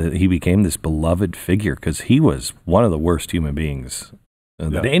became this beloved figure, because he was one of the worst human beings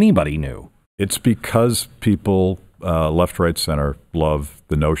that anybody knew. It's because people, left, right, center, love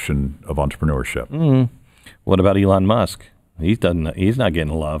the notion of entrepreneurship. Mm-hmm. What about Elon Musk? He's not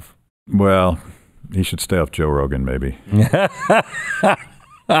getting love. Well, he should stay off Joe Rogan, maybe.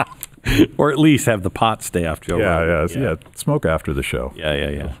 Or at least have the pot stay off Joe Rogan. Yeah. Smoke after the show.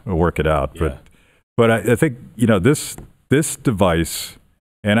 Yeah. We'll work it out. Yeah. But I think, this device,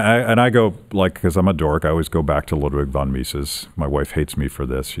 and I go, because I'm a dork, I always go back to Ludwig von Mises. My wife hates me for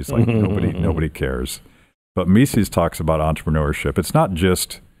this. She's like, nobody cares. But Mises talks about entrepreneurship. It's not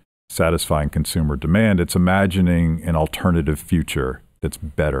just satisfying consumer demand. It's imagining an alternative future that's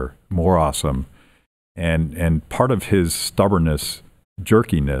better, more awesome. And part of his stubbornness,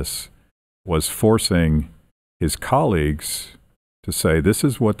 jerkiness, was forcing his colleagues to say, this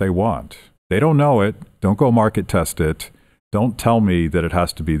is what they want. They don't know it. Don't go market test it. Don't tell me that it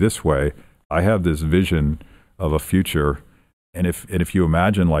has to be this way. I have this vision of a future. And if you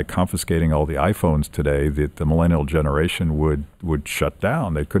imagine confiscating all the iPhones today, the millennial generation would shut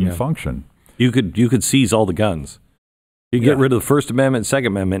down. They couldn't function. You could seize all the guns. You get rid of the First Amendment, Second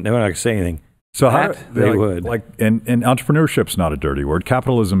Amendment. They're not going to say anything. So they would. And entrepreneurship's not a dirty word.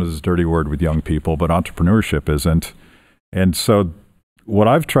 Capitalism is a dirty word with young people, but entrepreneurship isn't. And so what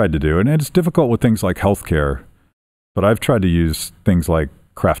I've tried to do, and it's difficult with things like healthcare, but I've tried to use things like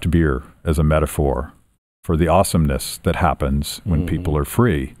craft beer as a metaphor for the awesomeness that happens when people are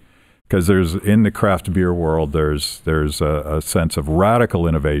free. Because in the craft beer world, there's a sense of radical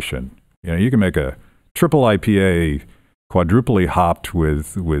innovation. You can make a triple IPA quadruply hopped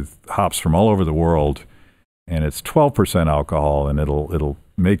with hops from all over the world, and it's 12% alcohol, and it'll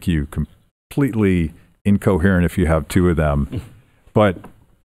make you completely incoherent if you have two of them. But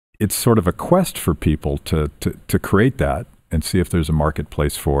it's sort of a quest for people to create that and see if there's a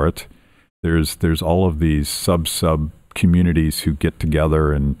marketplace for it. There's all of these sub communities who get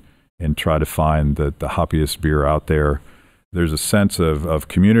together and try to find the hoppiest beer out there. There's a sense of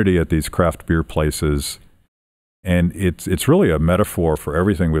community at these craft beer places. And it's really a metaphor for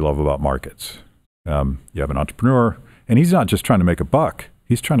everything we love about markets. You have an entrepreneur, and he's not just trying to make a buck.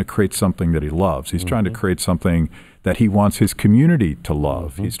 He's trying to create something that he loves. He's trying to create something that he wants his community to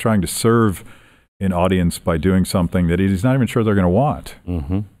love. He's trying to serve an audience by doing something that he's not even sure they're going to want.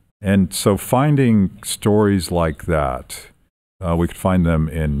 And so finding stories like that, we could find them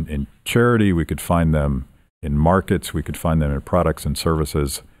in charity. We could find them in markets. We could find them in products and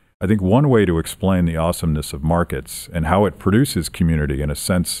services. I think one way to explain the awesomeness of markets and how it produces community and a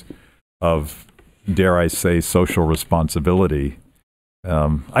sense of, dare I say, social responsibility.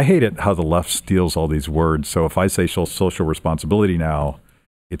 I hate it how the left steals all these words. So if I say social responsibility now,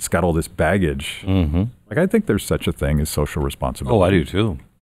 it's got all this baggage. I think there's such a thing as social responsibility. Oh, I do too.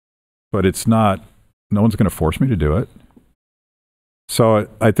 But it's not, no one's going to force me to do it. So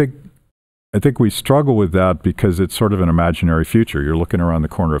I think I think we struggle with that because it's sort of an imaginary future. You're looking around the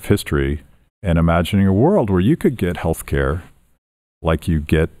corner of history and imagining a world where you could get health care like you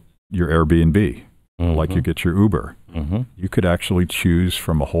get your Airbnb, like you get your Uber. You could actually choose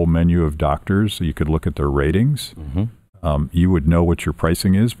from a whole menu of doctors. You could look at their ratings. You would know what your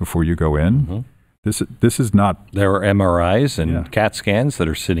pricing is before you go in. This is not... There are MRIs and CAT scans that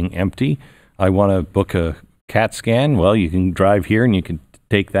are sitting empty. I want to book a CAT scan. Well, you can drive here and you can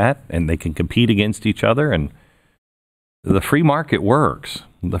take that, and they can compete against each other. And the free market works.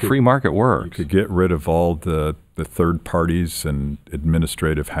 Free market works. You could get rid of all the third parties and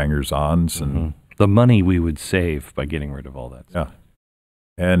administrative hangers-ons. And the money we would save by getting rid of all that stuff.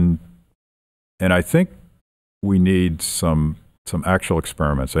 And I think we need some actual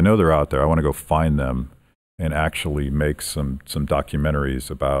experiments. I know they're out there. I want to go find them and actually make some documentaries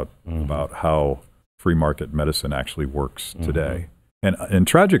about how free market medicine actually works today. And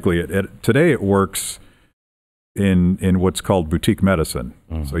tragically, today it works in what's called boutique medicine.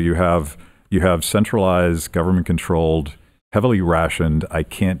 So you have centralized, government-controlled, heavily rationed, I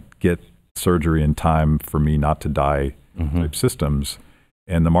can't get surgery in time for me not to die type systems.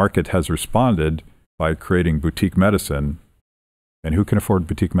 And the market has responded by creating boutique medicine. And who can afford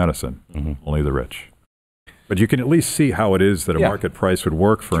boutique medicine? Only the rich. But you can at least see how it is that a market price would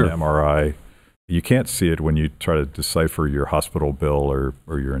work for an MRI. You can't see it when you try to decipher your hospital bill or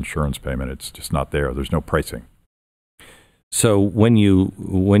your insurance payment. It's just not there. There's no pricing. So when you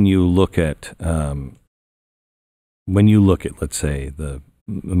look at let's say the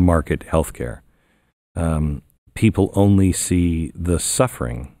market healthcare, people only see the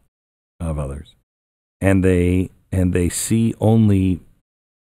suffering of others, and they see only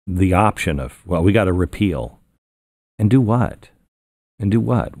the option of, well, we got to repeal, and do what?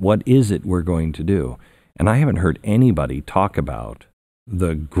 What is it we're going to do? And I haven't heard anybody talk about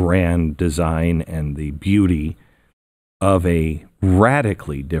the grand design and the beauty of a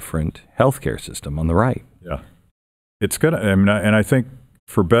radically different healthcare system on the right. Yeah. It's gonna, and I think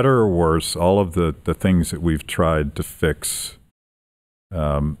for better or worse, all of the things that we've tried to fix,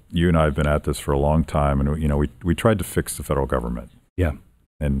 you and I have been at this for a long time, and we tried to fix the federal government. Yeah.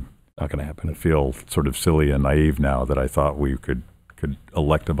 And not going to happen. I feel sort of silly and naive now that I thought we could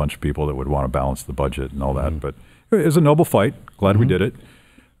elect a bunch of people that would want to balance the budget and all that. But it was a noble fight. Glad we did it.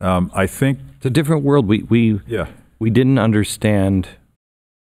 I think it's a different world. We didn't understand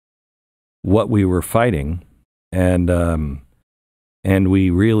what we were fighting, and we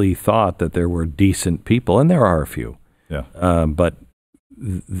really thought that there were decent people, and there are a few. Yeah. But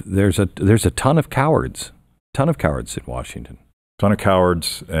there's a ton of cowards in Washington. Ton of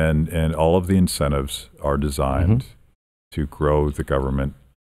cowards, and all of the incentives are designed to grow the government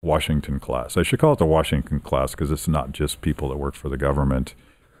Washington class. I should call it the Washington class because it's not just people that work for the government.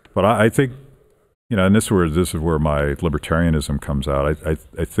 But I think, and this is where my libertarianism comes out.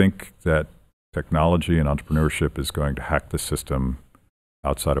 I think that technology and entrepreneurship is going to hack the system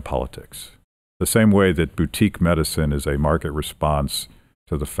outside of politics. The same way that boutique medicine is a market response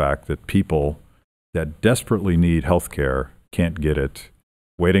to the fact that people that desperately need health care can't get it,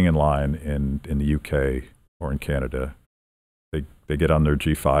 waiting in line in the UK or in Canada. They get on their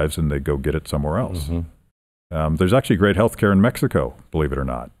G5s and they go get it somewhere else. There's actually great health care in Mexico, believe it or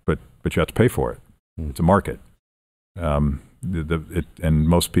not, but you have to pay for it. It's a market. And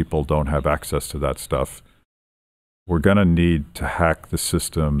most people don't have access to that stuff. We're going to need to hack the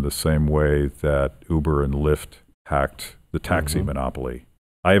system the same way that Uber and Lyft hacked the taxi monopoly.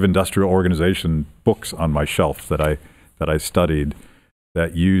 I have industrial organization books on my shelf that I studied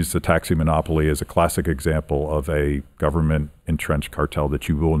that use the taxi monopoly as a classic example of a government entrenched cartel that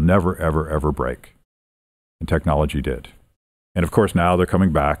you will never, ever, ever break. And technology did. And of course, now they're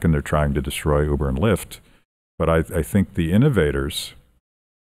coming back and they're trying to destroy Uber and Lyft. But I think the innovators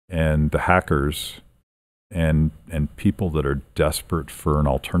and the hackers and people that are desperate for an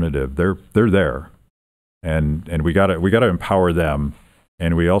alternative, they're there. And we gotta empower them.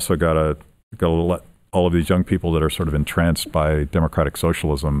 And we also gotta let all of these young people that are sort of entranced by democratic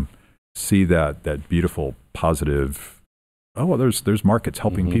socialism see that beautiful, positive, there's markets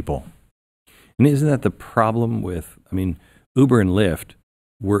helping people. And isn't that the problem with, Uber and Lyft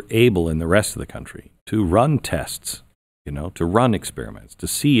were able in the rest of the country to run tests, to run experiments, to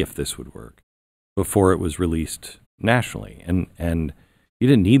see if this would work before it was released nationally. And you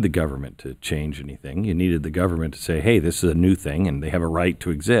didn't need the government to change anything. You needed the government to say, hey, this is a new thing and they have a right to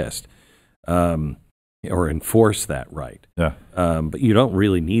exist. Or enforce that right. Yeah. But you don't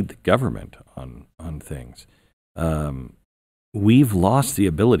really need the government on things. We've lost the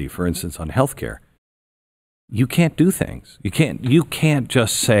ability, for instance, on healthcare. you can't do things. You can't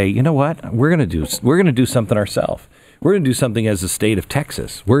just say, you know what, we're going to do something ourselves. We're going to do something as the state of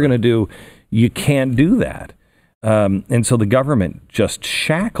Texas. You can't do that. And so the government just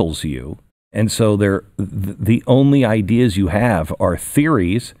shackles you. And so the only ideas you have are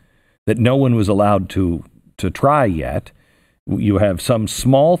theories that no one was allowed to try yet. You have some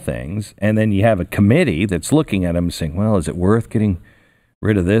small things, and then you have a committee that's looking at them and saying, well, is it worth getting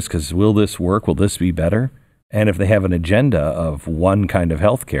rid of this? Because will this work? Will this be better? And if they have an agenda of one kind of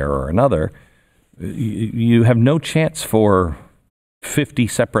health care or another, you have no chance for 50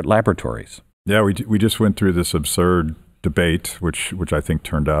 separate laboratories. Yeah, we just went through this absurd debate, which I think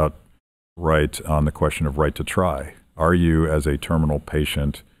turned out right on the question of right to try. Are you, as a terminal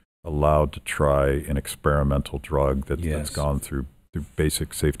patient, allowed to try an experimental drug that's gone through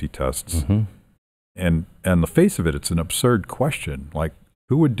basic safety tests? Mm-hmm. And on the face of it, it's an absurd question. Like,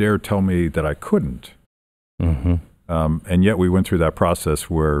 who would dare tell me that I couldn't? Mm-hmm. And yet we went through that process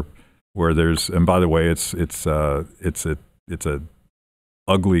where there's, and by the way, it's a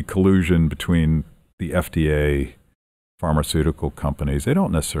ugly collusion between the FDA, pharmaceutical companies. They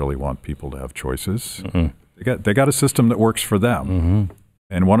don't necessarily want people to have choices. Mm-hmm. They got a system that works for them. Mm-hmm.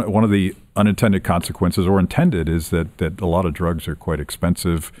 And one of the unintended consequences, or intended, is that a lot of drugs are quite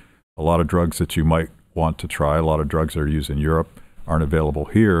expensive. A lot of drugs that you might want to try, a lot of drugs that are used in Europe aren't available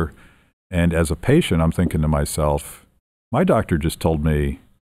here. And as a patient, I'm thinking to myself, my doctor just told me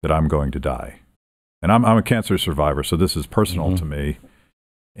that I'm going to die. And I'm a cancer survivor, so this is personal Mm-hmm. to me.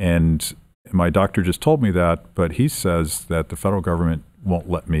 And my doctor just told me that, but he says that the federal government won't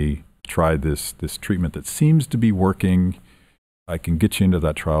let me try this treatment that seems to be working. I can get you into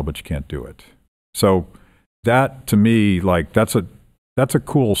that trial, but you can't do it. So that, to me, like, that's a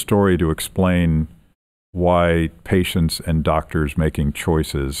cool story to explain why patients and doctors making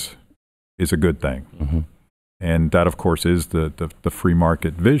choices is a good thing. Mm-hmm. And that, of course, is the free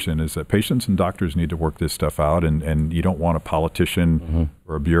market vision, is that patients and doctors need to work this stuff out, and you don't want a politician Mm-hmm.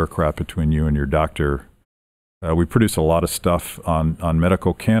 or a bureaucrat between you and your doctor. We produce a lot of stuff on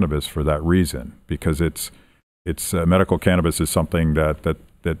medical cannabis for that reason, because it's medical cannabis is something that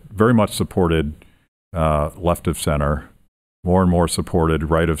very much supported left of center, more and more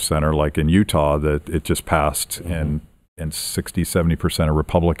supported right of center, like in Utah, that it just passed, Mm-hmm. and 60-70% of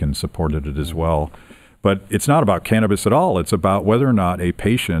Republicans supported it as well. But it's not about cannabis at all. It's about whether or not a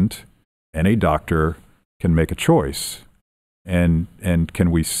patient and a doctor can make a choice, and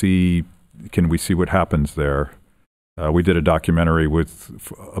can we see what happens there. We did a documentary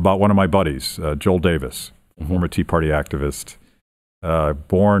about one of my buddies, Joel Davis, Mm-hmm. former Tea Party activist,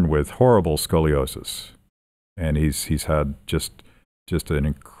 born with horrible scoliosis, and he's had just an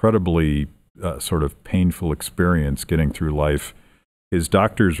incredibly sort of painful experience getting through life. His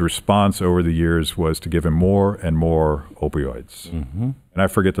doctor's response over the years was to give him more and more opioids, Mm-hmm. and I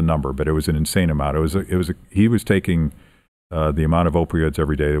forget the number, but it was an insane amount. He was taking the amount of opioids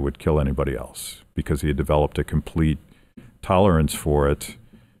every day that would kill anybody else, because he had developed a complete tolerance for it.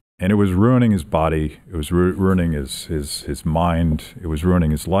 And it was ruining his body. It was ruining his mind. It was ruining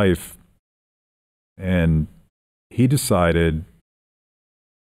his life. And he decided,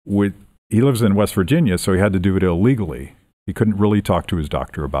 he lives in West Virginia, so he had to do it illegally. He couldn't really talk to his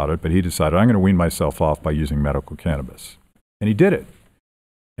doctor about it, but he decided, I'm going to wean myself off by using medical cannabis. And he did it.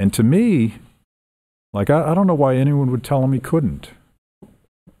 And to me, like, I don't know why anyone would tell him he couldn't.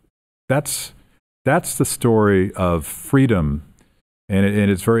 That's the story of freedom. And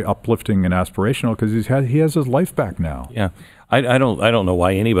it's very uplifting and aspirational, because he has his life back now. Yeah, I don't know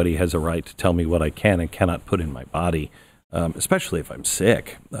why anybody has a right to tell me what I can and cannot put in my body, especially if I'm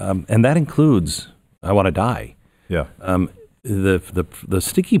sick, and that includes I want to die. Yeah. The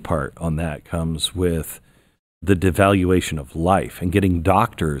sticky part on that comes with the devaluation of life and getting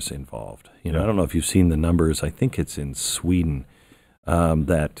doctors involved. You know, Yeah. I don't know if you've seen the numbers. I think it's in Sweden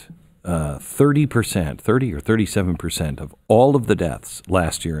that 30% or 37% of all of the deaths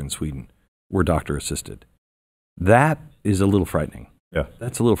last year in Sweden were doctor assisted. That is a little frightening. Yeah.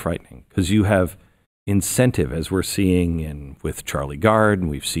 That's a little frightening, because you have incentive, as we're seeing with Charlie Gard, and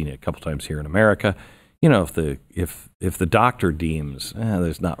we've seen it a couple times here in America. You know, if the doctor deems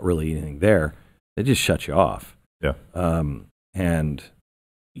there's not really anything there, they just shut you off. Yeah. And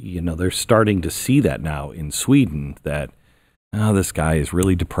you know, they're starting to see that now in Sweden, that this guy is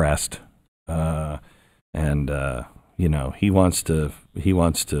really depressed, and you know, he wants to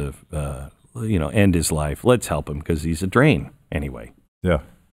end his life. Let's help him, because he's a drain anyway. Yeah.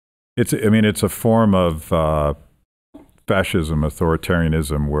 It's a form of fascism,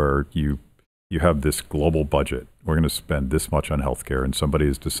 authoritarianism, where you have this global budget. We're going to spend this much on healthcare, and somebody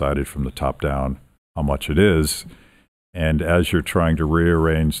has decided from the top down, how much it is. And as you're trying to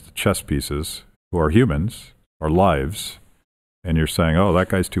rearrange the chess pieces, who are humans, are lives, and you're saying, oh, that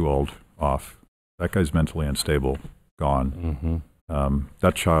guy's too old, off. That guy's mentally unstable, gone.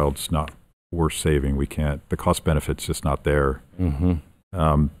 That child's not worth saving. We can't, the cost benefit's just not there.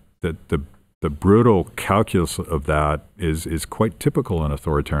 The brutal calculus of that is quite typical in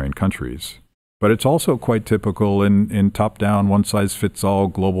authoritarian countries. But it's also quite typical in top-down, one-size-fits-all,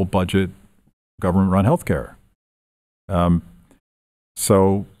 global budget, government-run healthcare.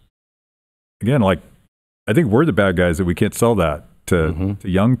 So, again, like, I think we're the bad guys that we can't sell that to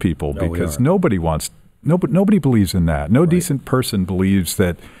young people because nobody believes in that. No decent person believes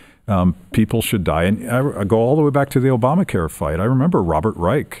that people should die. And I go all the way back to the Obamacare fight. I remember Robert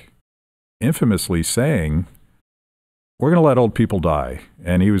Reich infamously saying, we're going to let old people die.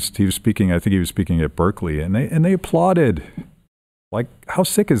 And he was speaking, I think he was speaking at Berkeley, and they applauded. Like, how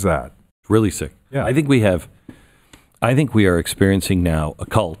sick is that? Really sick. Yeah. I think we are experiencing now a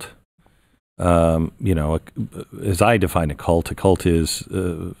cult. As I define a cult is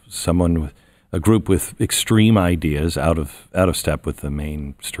someone with a group with extreme ideas out of step with the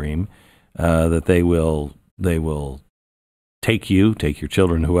mainstream, that they will take your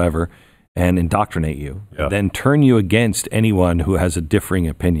children, whoever, and indoctrinate you, then turn you against anyone who has a differing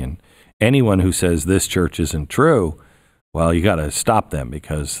opinion. Anyone who says this church isn't true, well, you got to stop them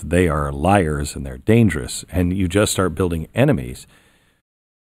because they are liars and they're dangerous, and you just start building enemies.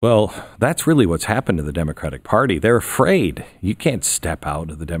 Well, that's really what's happened to the Democratic Party. They're afraid. You can't step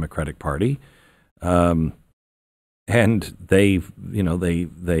out of the Democratic Party. And they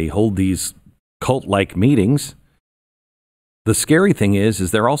hold these cult-like meetings. The scary thing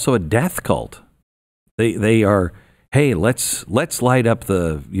is they're also a death cult. They are, hey, let's light up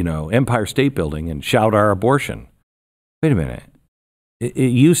the Empire State Building and shout our abortion. Wait a minute.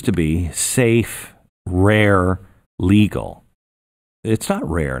 It used to be safe, rare, legal. It's not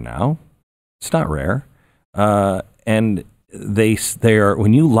rare now. It's not rare. And they are,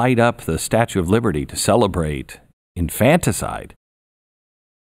 when you light up the Statue of Liberty to celebrate infanticide,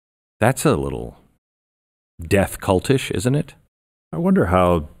 that's a little death cultish, isn't it? I wonder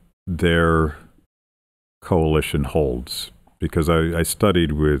how their coalition holds, because I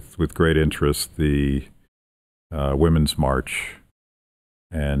studied with great interest the Women's March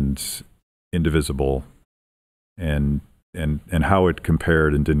and Indivisible and how it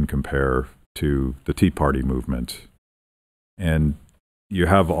compared and didn't compare to the Tea Party movement. And you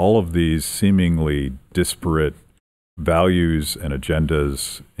have all of these seemingly disparate values and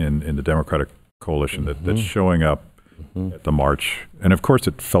agendas in the Democratic coalition that's showing up at the march. And of course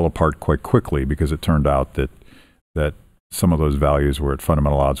it fell apart quite quickly because it turned out that some of those values were at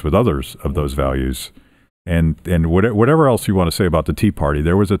fundamental odds with others of those values. And whatever else you want to say about the Tea Party,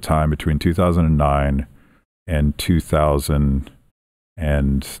 there was a time between 2009 and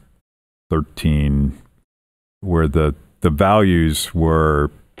 2013 where the values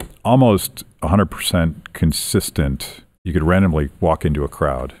were almost 100% consistent. You could randomly walk into a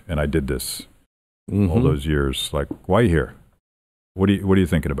crowd, and I did this all those years. Like, why are you here? What are you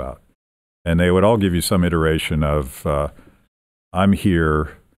thinking about? And they would all give you some iteration of, I'm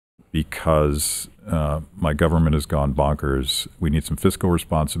here because my government has gone bonkers. We need some fiscal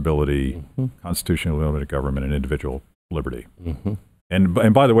responsibility, constitutionally limited government, and individual liberty.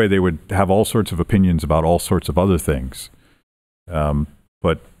 And by the way, they would have all sorts of opinions about all sorts of other things.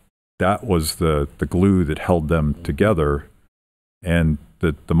 But that was the glue that held them together. And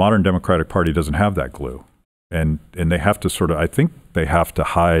the modern Democratic Party doesn't have that glue. And they have to I think they have to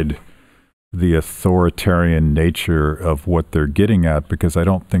hide the authoritarian nature of what they're getting at, because I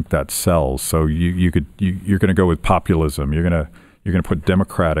don't think that sells. So you're going to go with populism. You're going to put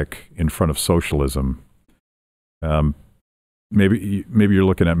democratic in front of socialism. Maybe you're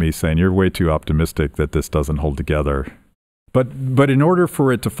looking at me saying you're way too optimistic that this doesn't hold together. But in order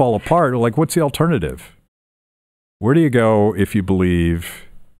for it to fall apart, like, what's the alternative? Where do you go if you believe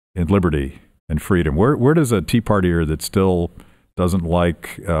in liberty and freedom? Where does a Tea Partier that still doesn't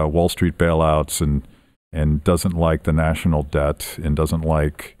like Wall Street bailouts and doesn't like the national debt and doesn't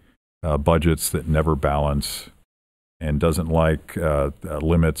like budgets that never balance and doesn't like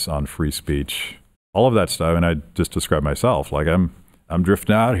limits on free speech, all of that stuff? And I just described myself like I'm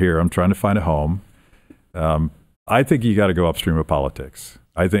drifting out here. I'm trying to find a home. I think you got to go upstream of politics.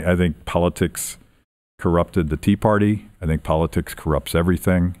 I think politics corrupted the Tea Party. I think politics corrupts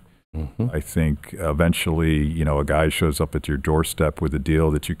everything. I think eventually, a guy shows up at your doorstep with a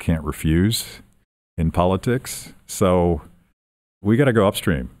deal that you can't refuse in politics. So we got to go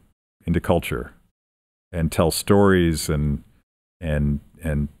upstream into culture and tell stories and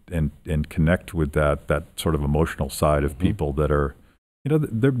and connect with that sort of emotional side of people that are,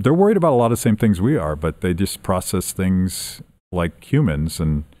 they're worried about a lot of the same things we are, but they just process things like humans,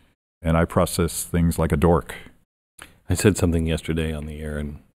 and I process things like a dork. I said something yesterday on the air,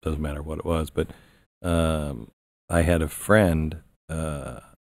 and it doesn't matter what it was, but I had a friend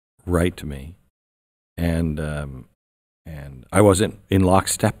write to me, and I wasn't in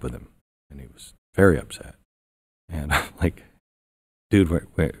lockstep with him, and he was very upset. And I'm like, dude,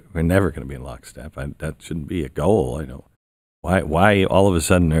 we're never going to be in lockstep. That shouldn't be a goal. I know. Why all of a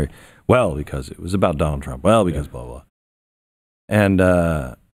sudden well, because it was about Donald Trump. Well, because blah, blah. And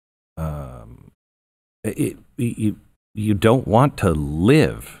you don't want to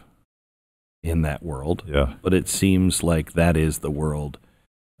live in that world, but it seems like that is the world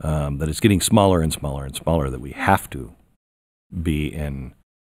that is getting smaller and smaller and smaller, that we have to be in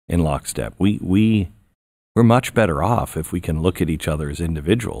lockstep. We're much better off if we can look at each other as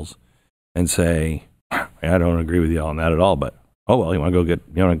individuals and say, I don't agree with you on that at all, but you want to go get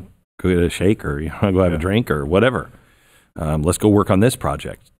a shake, or you want to go have a drink, or whatever. Let's go work on this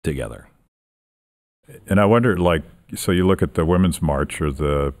project together. And I wonder, so you look at the Women's March or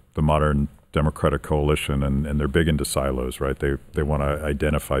the Modern Democratic Coalition, and they're big into silos, right? They want to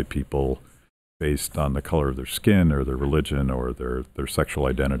identify people based on the color of their skin or their religion or their sexual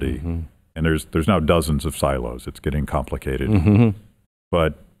identity. Mm-hmm. And there's now dozens of silos. It's getting complicated. Mm-hmm.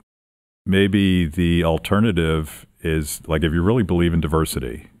 But maybe the alternative is, if you really believe in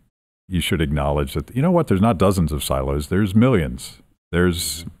diversity, you should acknowledge that, there's not dozens of silos. There's millions.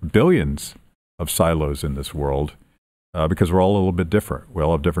 There's billions of silos in this world, because we're all a little bit different. We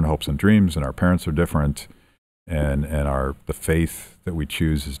all have different hopes and dreams, and our parents are different, and the faith that we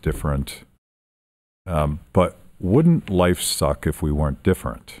choose is different. But wouldn't life suck if we weren't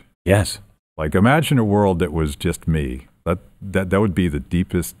different? Yes. Imagine a world that was just me. That would be the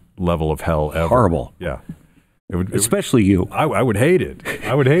deepest level of hell ever. Horrible. Yeah. Especially you. I would hate it.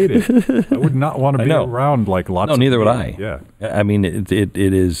 I would hate it. I would not want to be around lots of people. No, neither would I. Yeah. I mean, it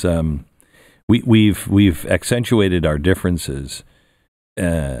is, we've accentuated our differences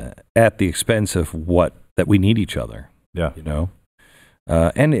at the expense of that we need each other. Yeah.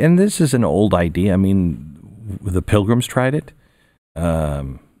 And this is an old idea. I mean, the Pilgrims tried it.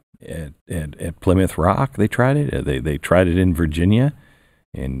 At Plymouth Rock, they tried it. They tried it in Virginia,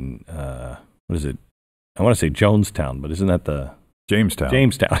 in what is it? I want to say Jonestown, but isn't that the Jamestown?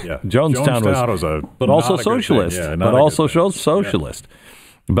 Yeah. Jonestown was but also socialist. Socialist. Yeah.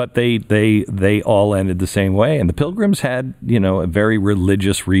 But they all ended the same way, and the Pilgrims had a very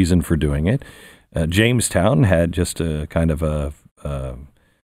religious reason for doing it. Jamestown had just a kind of a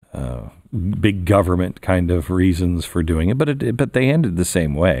big government kind of reasons for doing it, but they ended the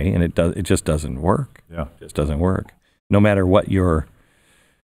same way, and it just doesn't work. Yeah, it just doesn't work. No matter what your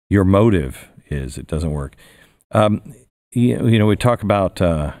motive is, it doesn't work. We talk about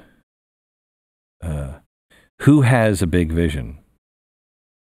who has a big vision.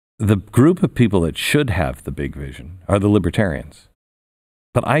 The group of people that should have the big vision are the libertarians,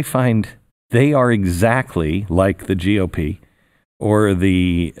 but I find they are exactly like the GOP or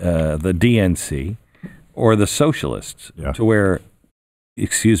the DNC or the socialists, to where,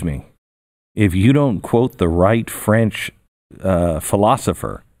 excuse me, if you don't quote the right French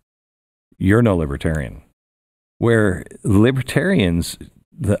philosopher, you're no libertarian. Where libertarians,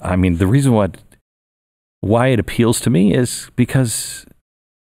 the reason why it appeals to me is because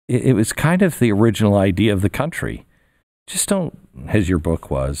it was kind of the original idea of the country. Just don't, as your book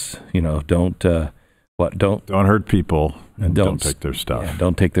was, don't hurt people and don't take their stuff. Yeah,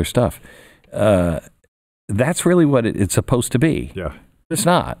 don't take their stuff. That's really what it's supposed to be. Yeah, it's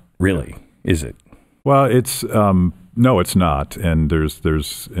not really, is it? Well, it's no, it's not. And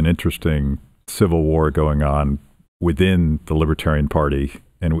there's an interesting civil war going on within the Libertarian Party,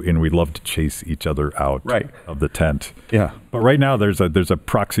 and we love to chase each other out of the tent. Yeah. But right now there's a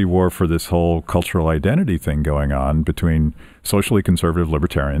proxy war for this whole cultural identity thing going on between socially conservative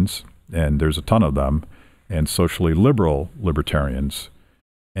libertarians, and there's a ton of them, and socially liberal libertarians.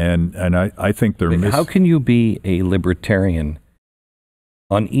 And I think they're how can you be a libertarian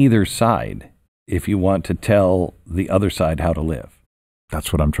on either side if you want to tell the other side how to live?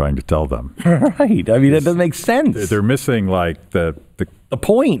 That's what I'm trying to tell them. Right. I mean, that doesn't make sense. They're missing the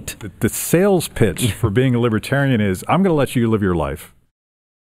point. The sales pitch for being a libertarian is, I'm going to let you live your life,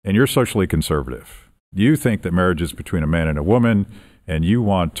 and you're socially conservative. You think that marriage is between a man and a woman, and you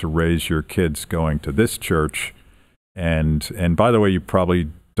want to raise your kids going to this church. And by the way, you probably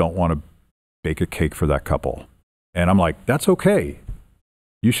don't want to bake a cake for that couple. And I'm like, that's okay.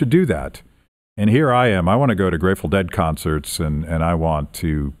 You should do that. And here I am. I want to go to Grateful Dead concerts, and I want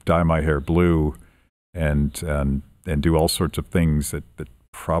to dye my hair blue and do all sorts of things that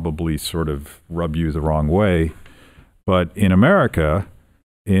probably sort of rub you the wrong way. But in America,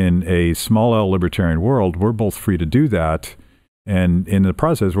 in a small L libertarian world, we're both free to do that. And in the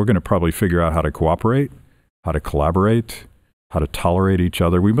process, we're going to probably figure out how to cooperate, how to collaborate, how to tolerate each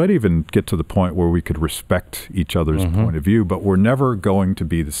other. We might even get to the point where we could respect each other's point of view, but we're never going to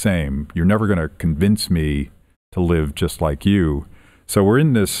be the same. You're never going to convince me to live just like you. So we're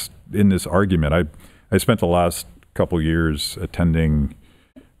in this argument. I spent the last couple years attending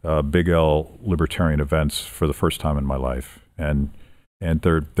big L libertarian events for the first time in my life, and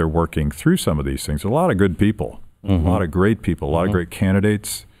they're working through some of these things. A lot of good people, a lot of great people, a lot of great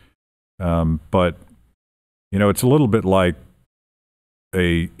candidates, but it's a little bit like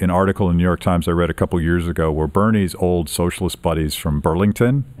an article in the New York Times I read a couple years ago where Bernie's old socialist buddies from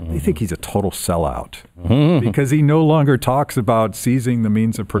Burlington, they think he's a total sellout because he no longer talks about seizing the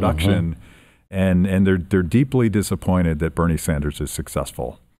means of production, and they're deeply disappointed that Bernie Sanders is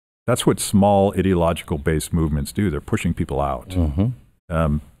successful. That's what small ideological-based movements do. They're pushing people out.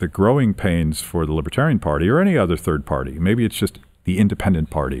 The growing pains for the Libertarian Party or any other third party, maybe it's just the Independent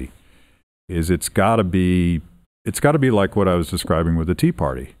Party, is it's got to be like what I was describing with the Tea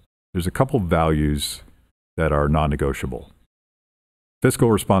Party. There's a couple values that are non-negotiable.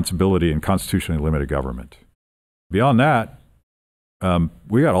 Fiscal responsibility and constitutionally limited government. Beyond that,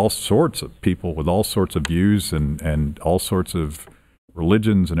 we got all sorts of people with all sorts of views and all sorts of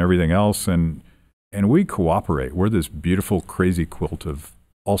religions and everything else, and we cooperate. We're this beautiful, crazy quilt of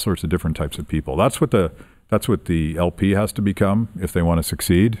all sorts of different types of people. That's what the LP has to become if they want to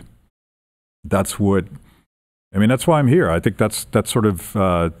succeed. That's why I'm here. I think that's sort of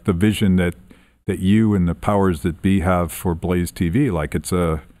the vision that you and the powers that be have for Blaze TV. Like it's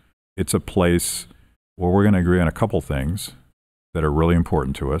a place where we're going to agree on a couple things that are really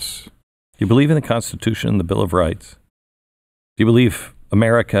important to us. Do you believe in the Constitution and the Bill of Rights? Do you believe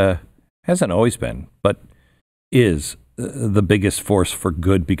America hasn't always been, but is the biggest force for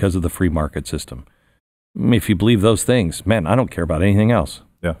good because of the free market system? If you believe those things, man, I don't care about anything else.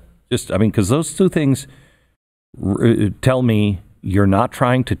 Yeah. Because those two things tell me you're not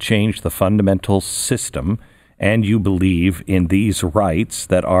trying to change the fundamental system and you believe in these rights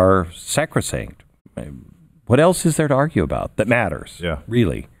that are sacrosanct. What else is there to argue about that matters? Yeah.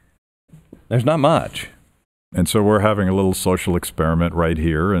 Really? There's not much. And so we're having a little social experiment right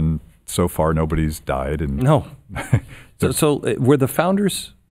here, and so far nobody's died. And no. So were the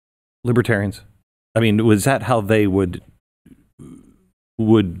founders libertarians? I mean, was that how they would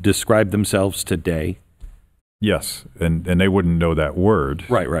describe themselves today? Yes, and they wouldn't know that word.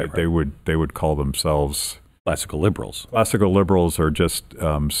 Right. They would call themselves classical liberals. Classical liberals are just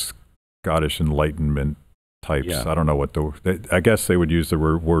Scottish Enlightenment types. Yeah. I don't know what I guess they would use the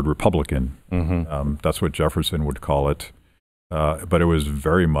word Republican. That's what Jefferson would call it. But it was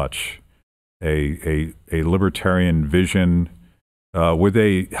very much a libertarian vision with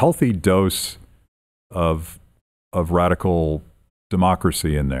a healthy dose of radical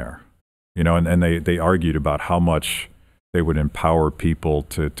democracy in there. And they argued about how much they would empower people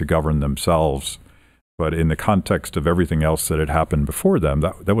to govern themselves. But in the context of everything else that had happened before them,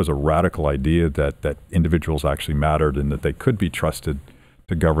 that was a radical idea that individuals actually mattered and that they could be trusted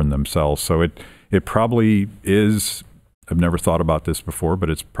to govern themselves. So it probably is, I've never thought about this before, but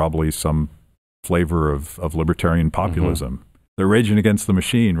it's probably some flavor of libertarian populism. They're raging against the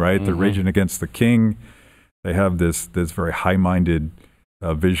machine, right? They're raging against the king. They have this very high-minded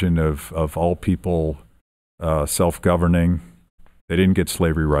vision of all people self-governing. They didn't get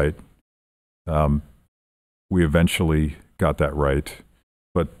slavery right. We eventually got that right.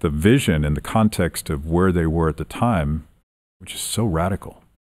 But the vision and the context of where they were at the time, which is so radical,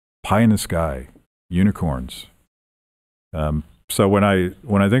 pie in the sky, unicorns. So when I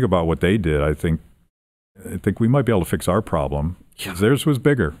think about what they did, I think we might be able to fix our problem. Yeah. Theirs was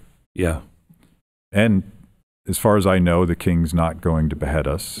bigger. Yeah. And as far as I know, the king's not going to behead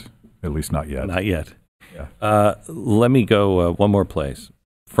us, at least not yet. Not yet. Yeah. Let me go one more place.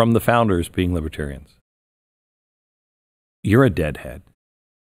 From the founders being libertarians. You're a deadhead.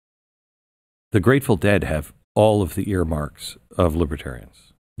 The Grateful Dead have all of the earmarks of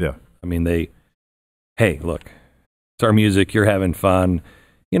libertarians. Yeah. I mean, hey, look, it's our music. You're having fun.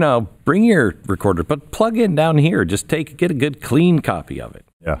 Bring your recorder, but plug in down here. Just get a good, clean copy of it.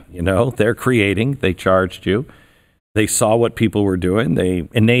 Yeah. They're creating. They charged you. They saw what people were doing. They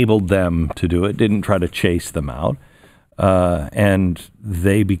enabled them to do it, didn't try to chase them out. And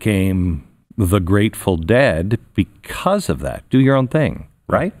they became the Grateful Dead because of that. Do your own thing,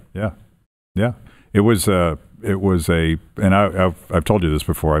 right? Yeah. Yeah, it was a, and I've told you this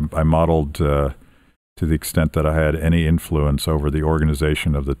before. I modeled to the extent that I had any influence over the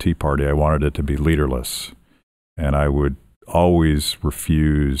organization of the Tea Party. I wanted it to be leaderless, and I would always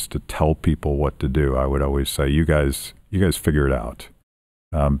refuse to tell people what to do. I would always say, "You guys figure it out,"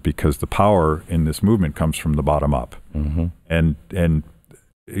 because the power in this movement comes from the bottom up. Mm-hmm. And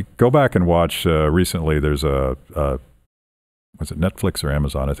go back and watch. Recently, there's a was it Netflix or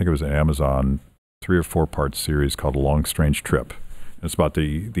Amazon? I think it was an Amazon 3 or 4 part series called A Long Strange Trip. It's about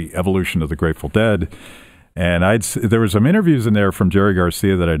the evolution of the Grateful Dead. And there was some interviews in there from Jerry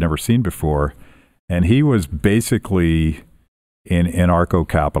Garcia that I'd never seen before. And he was basically an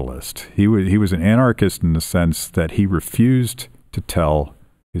anarcho-capitalist. He was an anarchist in the sense that he refused to tell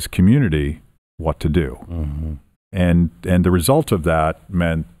his community what to do. Mm-hmm. And the result of that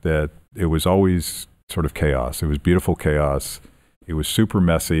meant that it was always sort of chaos. It was beautiful chaos. It was super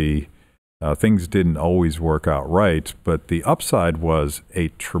messy. Things didn't always work out right, but the upside was a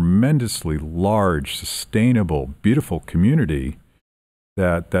tremendously large, sustainable, beautiful community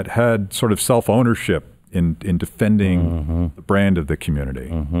that had sort of self-ownership in defending mm-hmm. the brand of the community.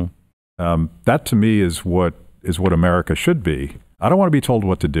 Mm-hmm. That to me is what America should be. I don't want to be told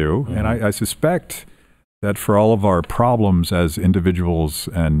what to do, mm-hmm. and I suspect that for all of our problems as individuals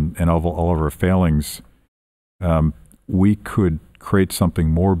and all of our failings, we could create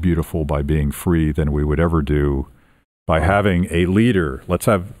something more beautiful by being free than we would ever do by having a leader. Let's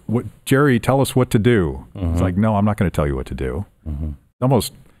have Jerry tell us what to do. Mm-hmm. It's like, no, I'm not going to tell you what to do. Mm-hmm.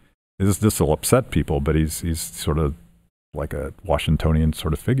 Almost, this will upset people, but he's sort of like a Washingtonian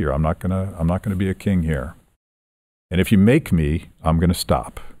sort of figure. I'm not gonna be a king here. And if you make me, I'm going to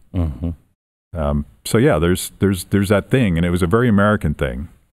stop. Mm-hmm. So yeah, there's that thing, and it was a very American thing.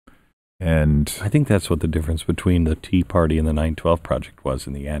 And I think that's what the difference between the Tea Party and the 9/12 Project was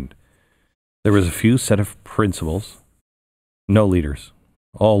in the end. There was a few set of principles, no leaders,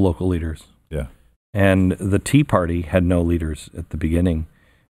 all local leaders. Yeah. And the Tea Party had no leaders at the beginning.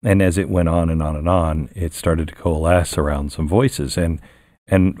 And as it went on and on and on, it started to coalesce around some voices. And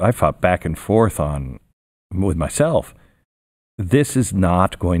I fought back and forth with myself. This is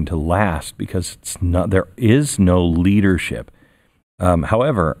not going to last because there is no leadership.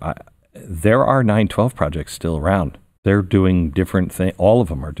 However, there are 9/12 projects still around. They're doing different things. All of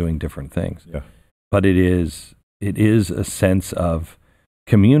them are doing different things. Yeah. But it is a sense of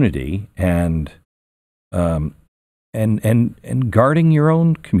community and guarding your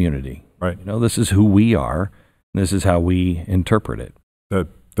own community. Right. You know, this is who we are. And this is how we interpret it.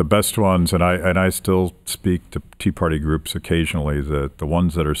 The best ones, and I still speak to Tea Party groups occasionally. The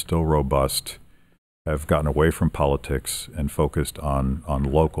ones that are still robust have gotten away from politics and focused on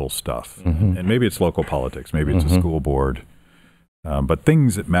local stuff. Mm-hmm. And maybe it's local politics, maybe it's mm-hmm. a school board, but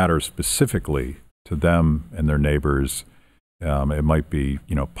things that matter specifically to them and their neighbors. It might be,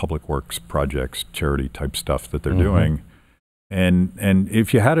 public works projects, charity type stuff that they're mm-hmm. doing. And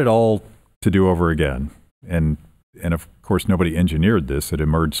if you had it all to do over again, and of course nobody engineered this, it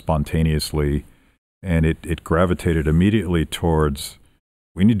emerged spontaneously, and it gravitated immediately towards,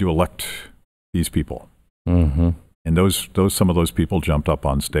 we need to elect these people. Mm-hmm. And some of those people jumped up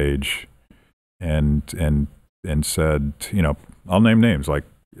on stage and said, I'll name names, like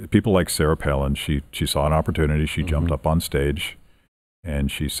people like Sarah Palin. She saw an opportunity. She mm-hmm. jumped up on stage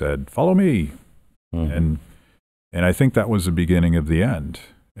and she said, follow me. Mm-hmm. And I think that was the beginning of the end.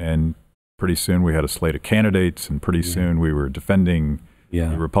 And pretty soon we had a slate of candidates, and pretty soon we were defending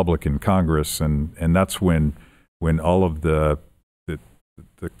the Republican Congress. And that's when all of the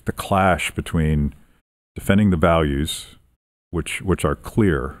clash between defending the values, which are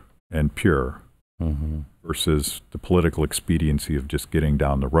clear and pure, mm-hmm. versus the political expediency of just getting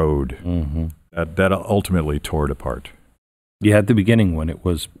down the road, mm-hmm. that ultimately tore it apart. Yeah, at the beginning when it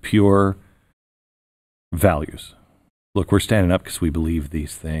was pure values. Look, we're standing up because we believe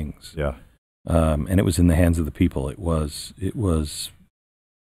these things. Yeah. And it was in the hands of the people. It was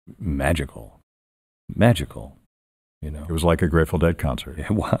magical. It was like a Grateful Dead concert.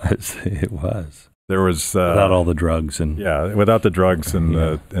 It was. There was without all the drugs and without the drugs and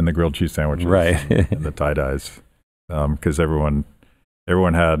the grilled cheese sandwiches, right? And the tie dyes, because everyone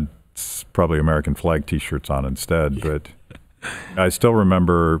had probably American flag T-shirts on instead. But I still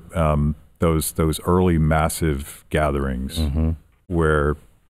remember those early massive gatherings mm-hmm. where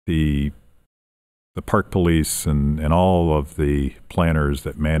the park police and all of the planners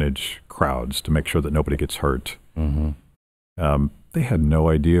that manage crowds to make sure that nobody gets hurt. Mm-hmm. They had no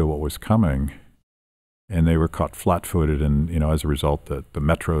idea what was coming, and they were caught flat-footed. And as a result, the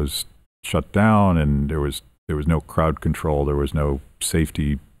metros shut down, and there was no crowd control. There was no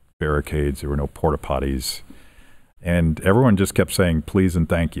safety barricades. There were no porta potties. And everyone just kept saying, please and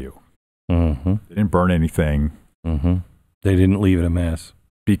thank you. Mm-hmm. They didn't burn anything. Mm-hmm. They didn't leave it a mess.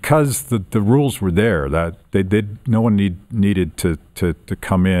 Because the rules were there. That no one needed to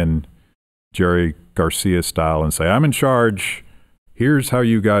come in Jerry Garcia style and say, I'm in charge. Here's how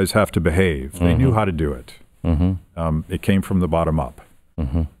you guys have to behave. They knew how to do it. It came from the bottom up.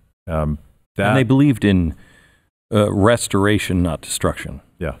 And they believed in restoration, not destruction.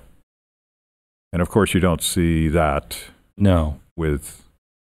 Yeah. And of course, you don't see that. No. With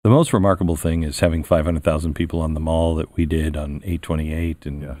the most remarkable thing is having 500,000 people on the mall that we did on 8/28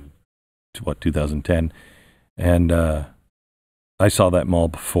 in 2010. And I saw that mall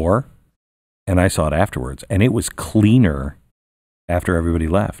before, and I saw it afterwards, and it was cleaner after everybody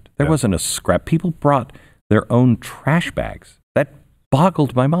left. There wasn't a scrap. People brought their own trash bags. That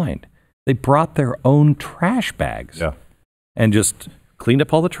boggled my mind. They brought their own trash bags and just cleaned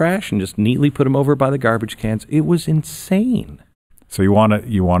up all the trash and just neatly put them over by the garbage cans. It was insane. So you want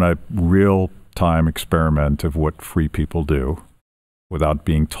a real-time experiment of what free people do without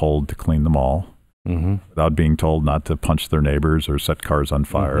being told to clean the mall, without being told not to punch their neighbors or set cars on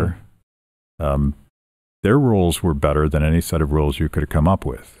fire. Their rules were better than any set of rules you could have come up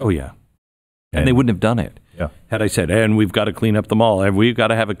with. Oh, yeah. And they wouldn't have done it. Yeah. Had I said, and we've got to clean up the mall, and we've got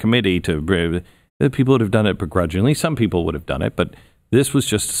to have a committee to... People would have done it begrudgingly. Some people would have done it, but this was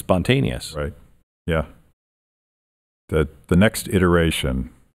just spontaneous. Right. Yeah. The next iteration,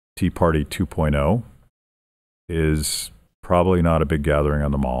 Tea Party 2.0, is probably not a big gathering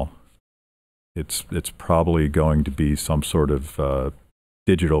on the mall. It's probably going to be some sort of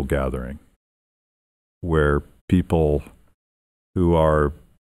digital gathering where people who are,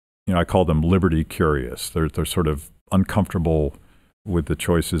 I call them liberty curious. They're sort of uncomfortable with the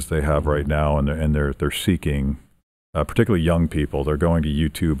choices they have right now, and they're seeking, particularly young people. They're going to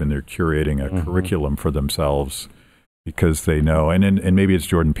YouTube and they're curating a curriculum for themselves because they know. And maybe it's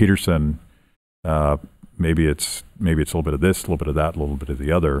Jordan Peterson. Maybe it's a little bit of this, a little bit of that, a little bit of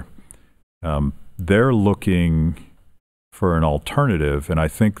the other. They're looking for an alternative, and I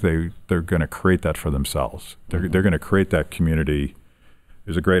think they're going to create that for themselves. They're going to create that community.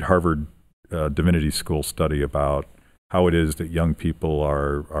 There's a great Harvard Divinity School study about how it is that young people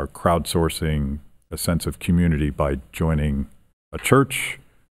are crowdsourcing a sense of community by joining a church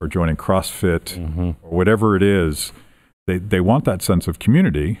or joining CrossFit or whatever it is. They want that sense of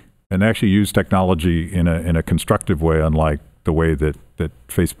community, and they actually use technology in a constructive way, unlike the way that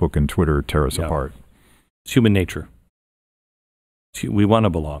Facebook and Twitter tear us apart. It's human nature. We want to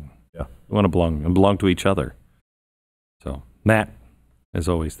belong. Yeah. We want to belong and belong to each other. So, Matt, as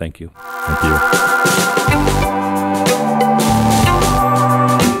always, thank you. Thank you.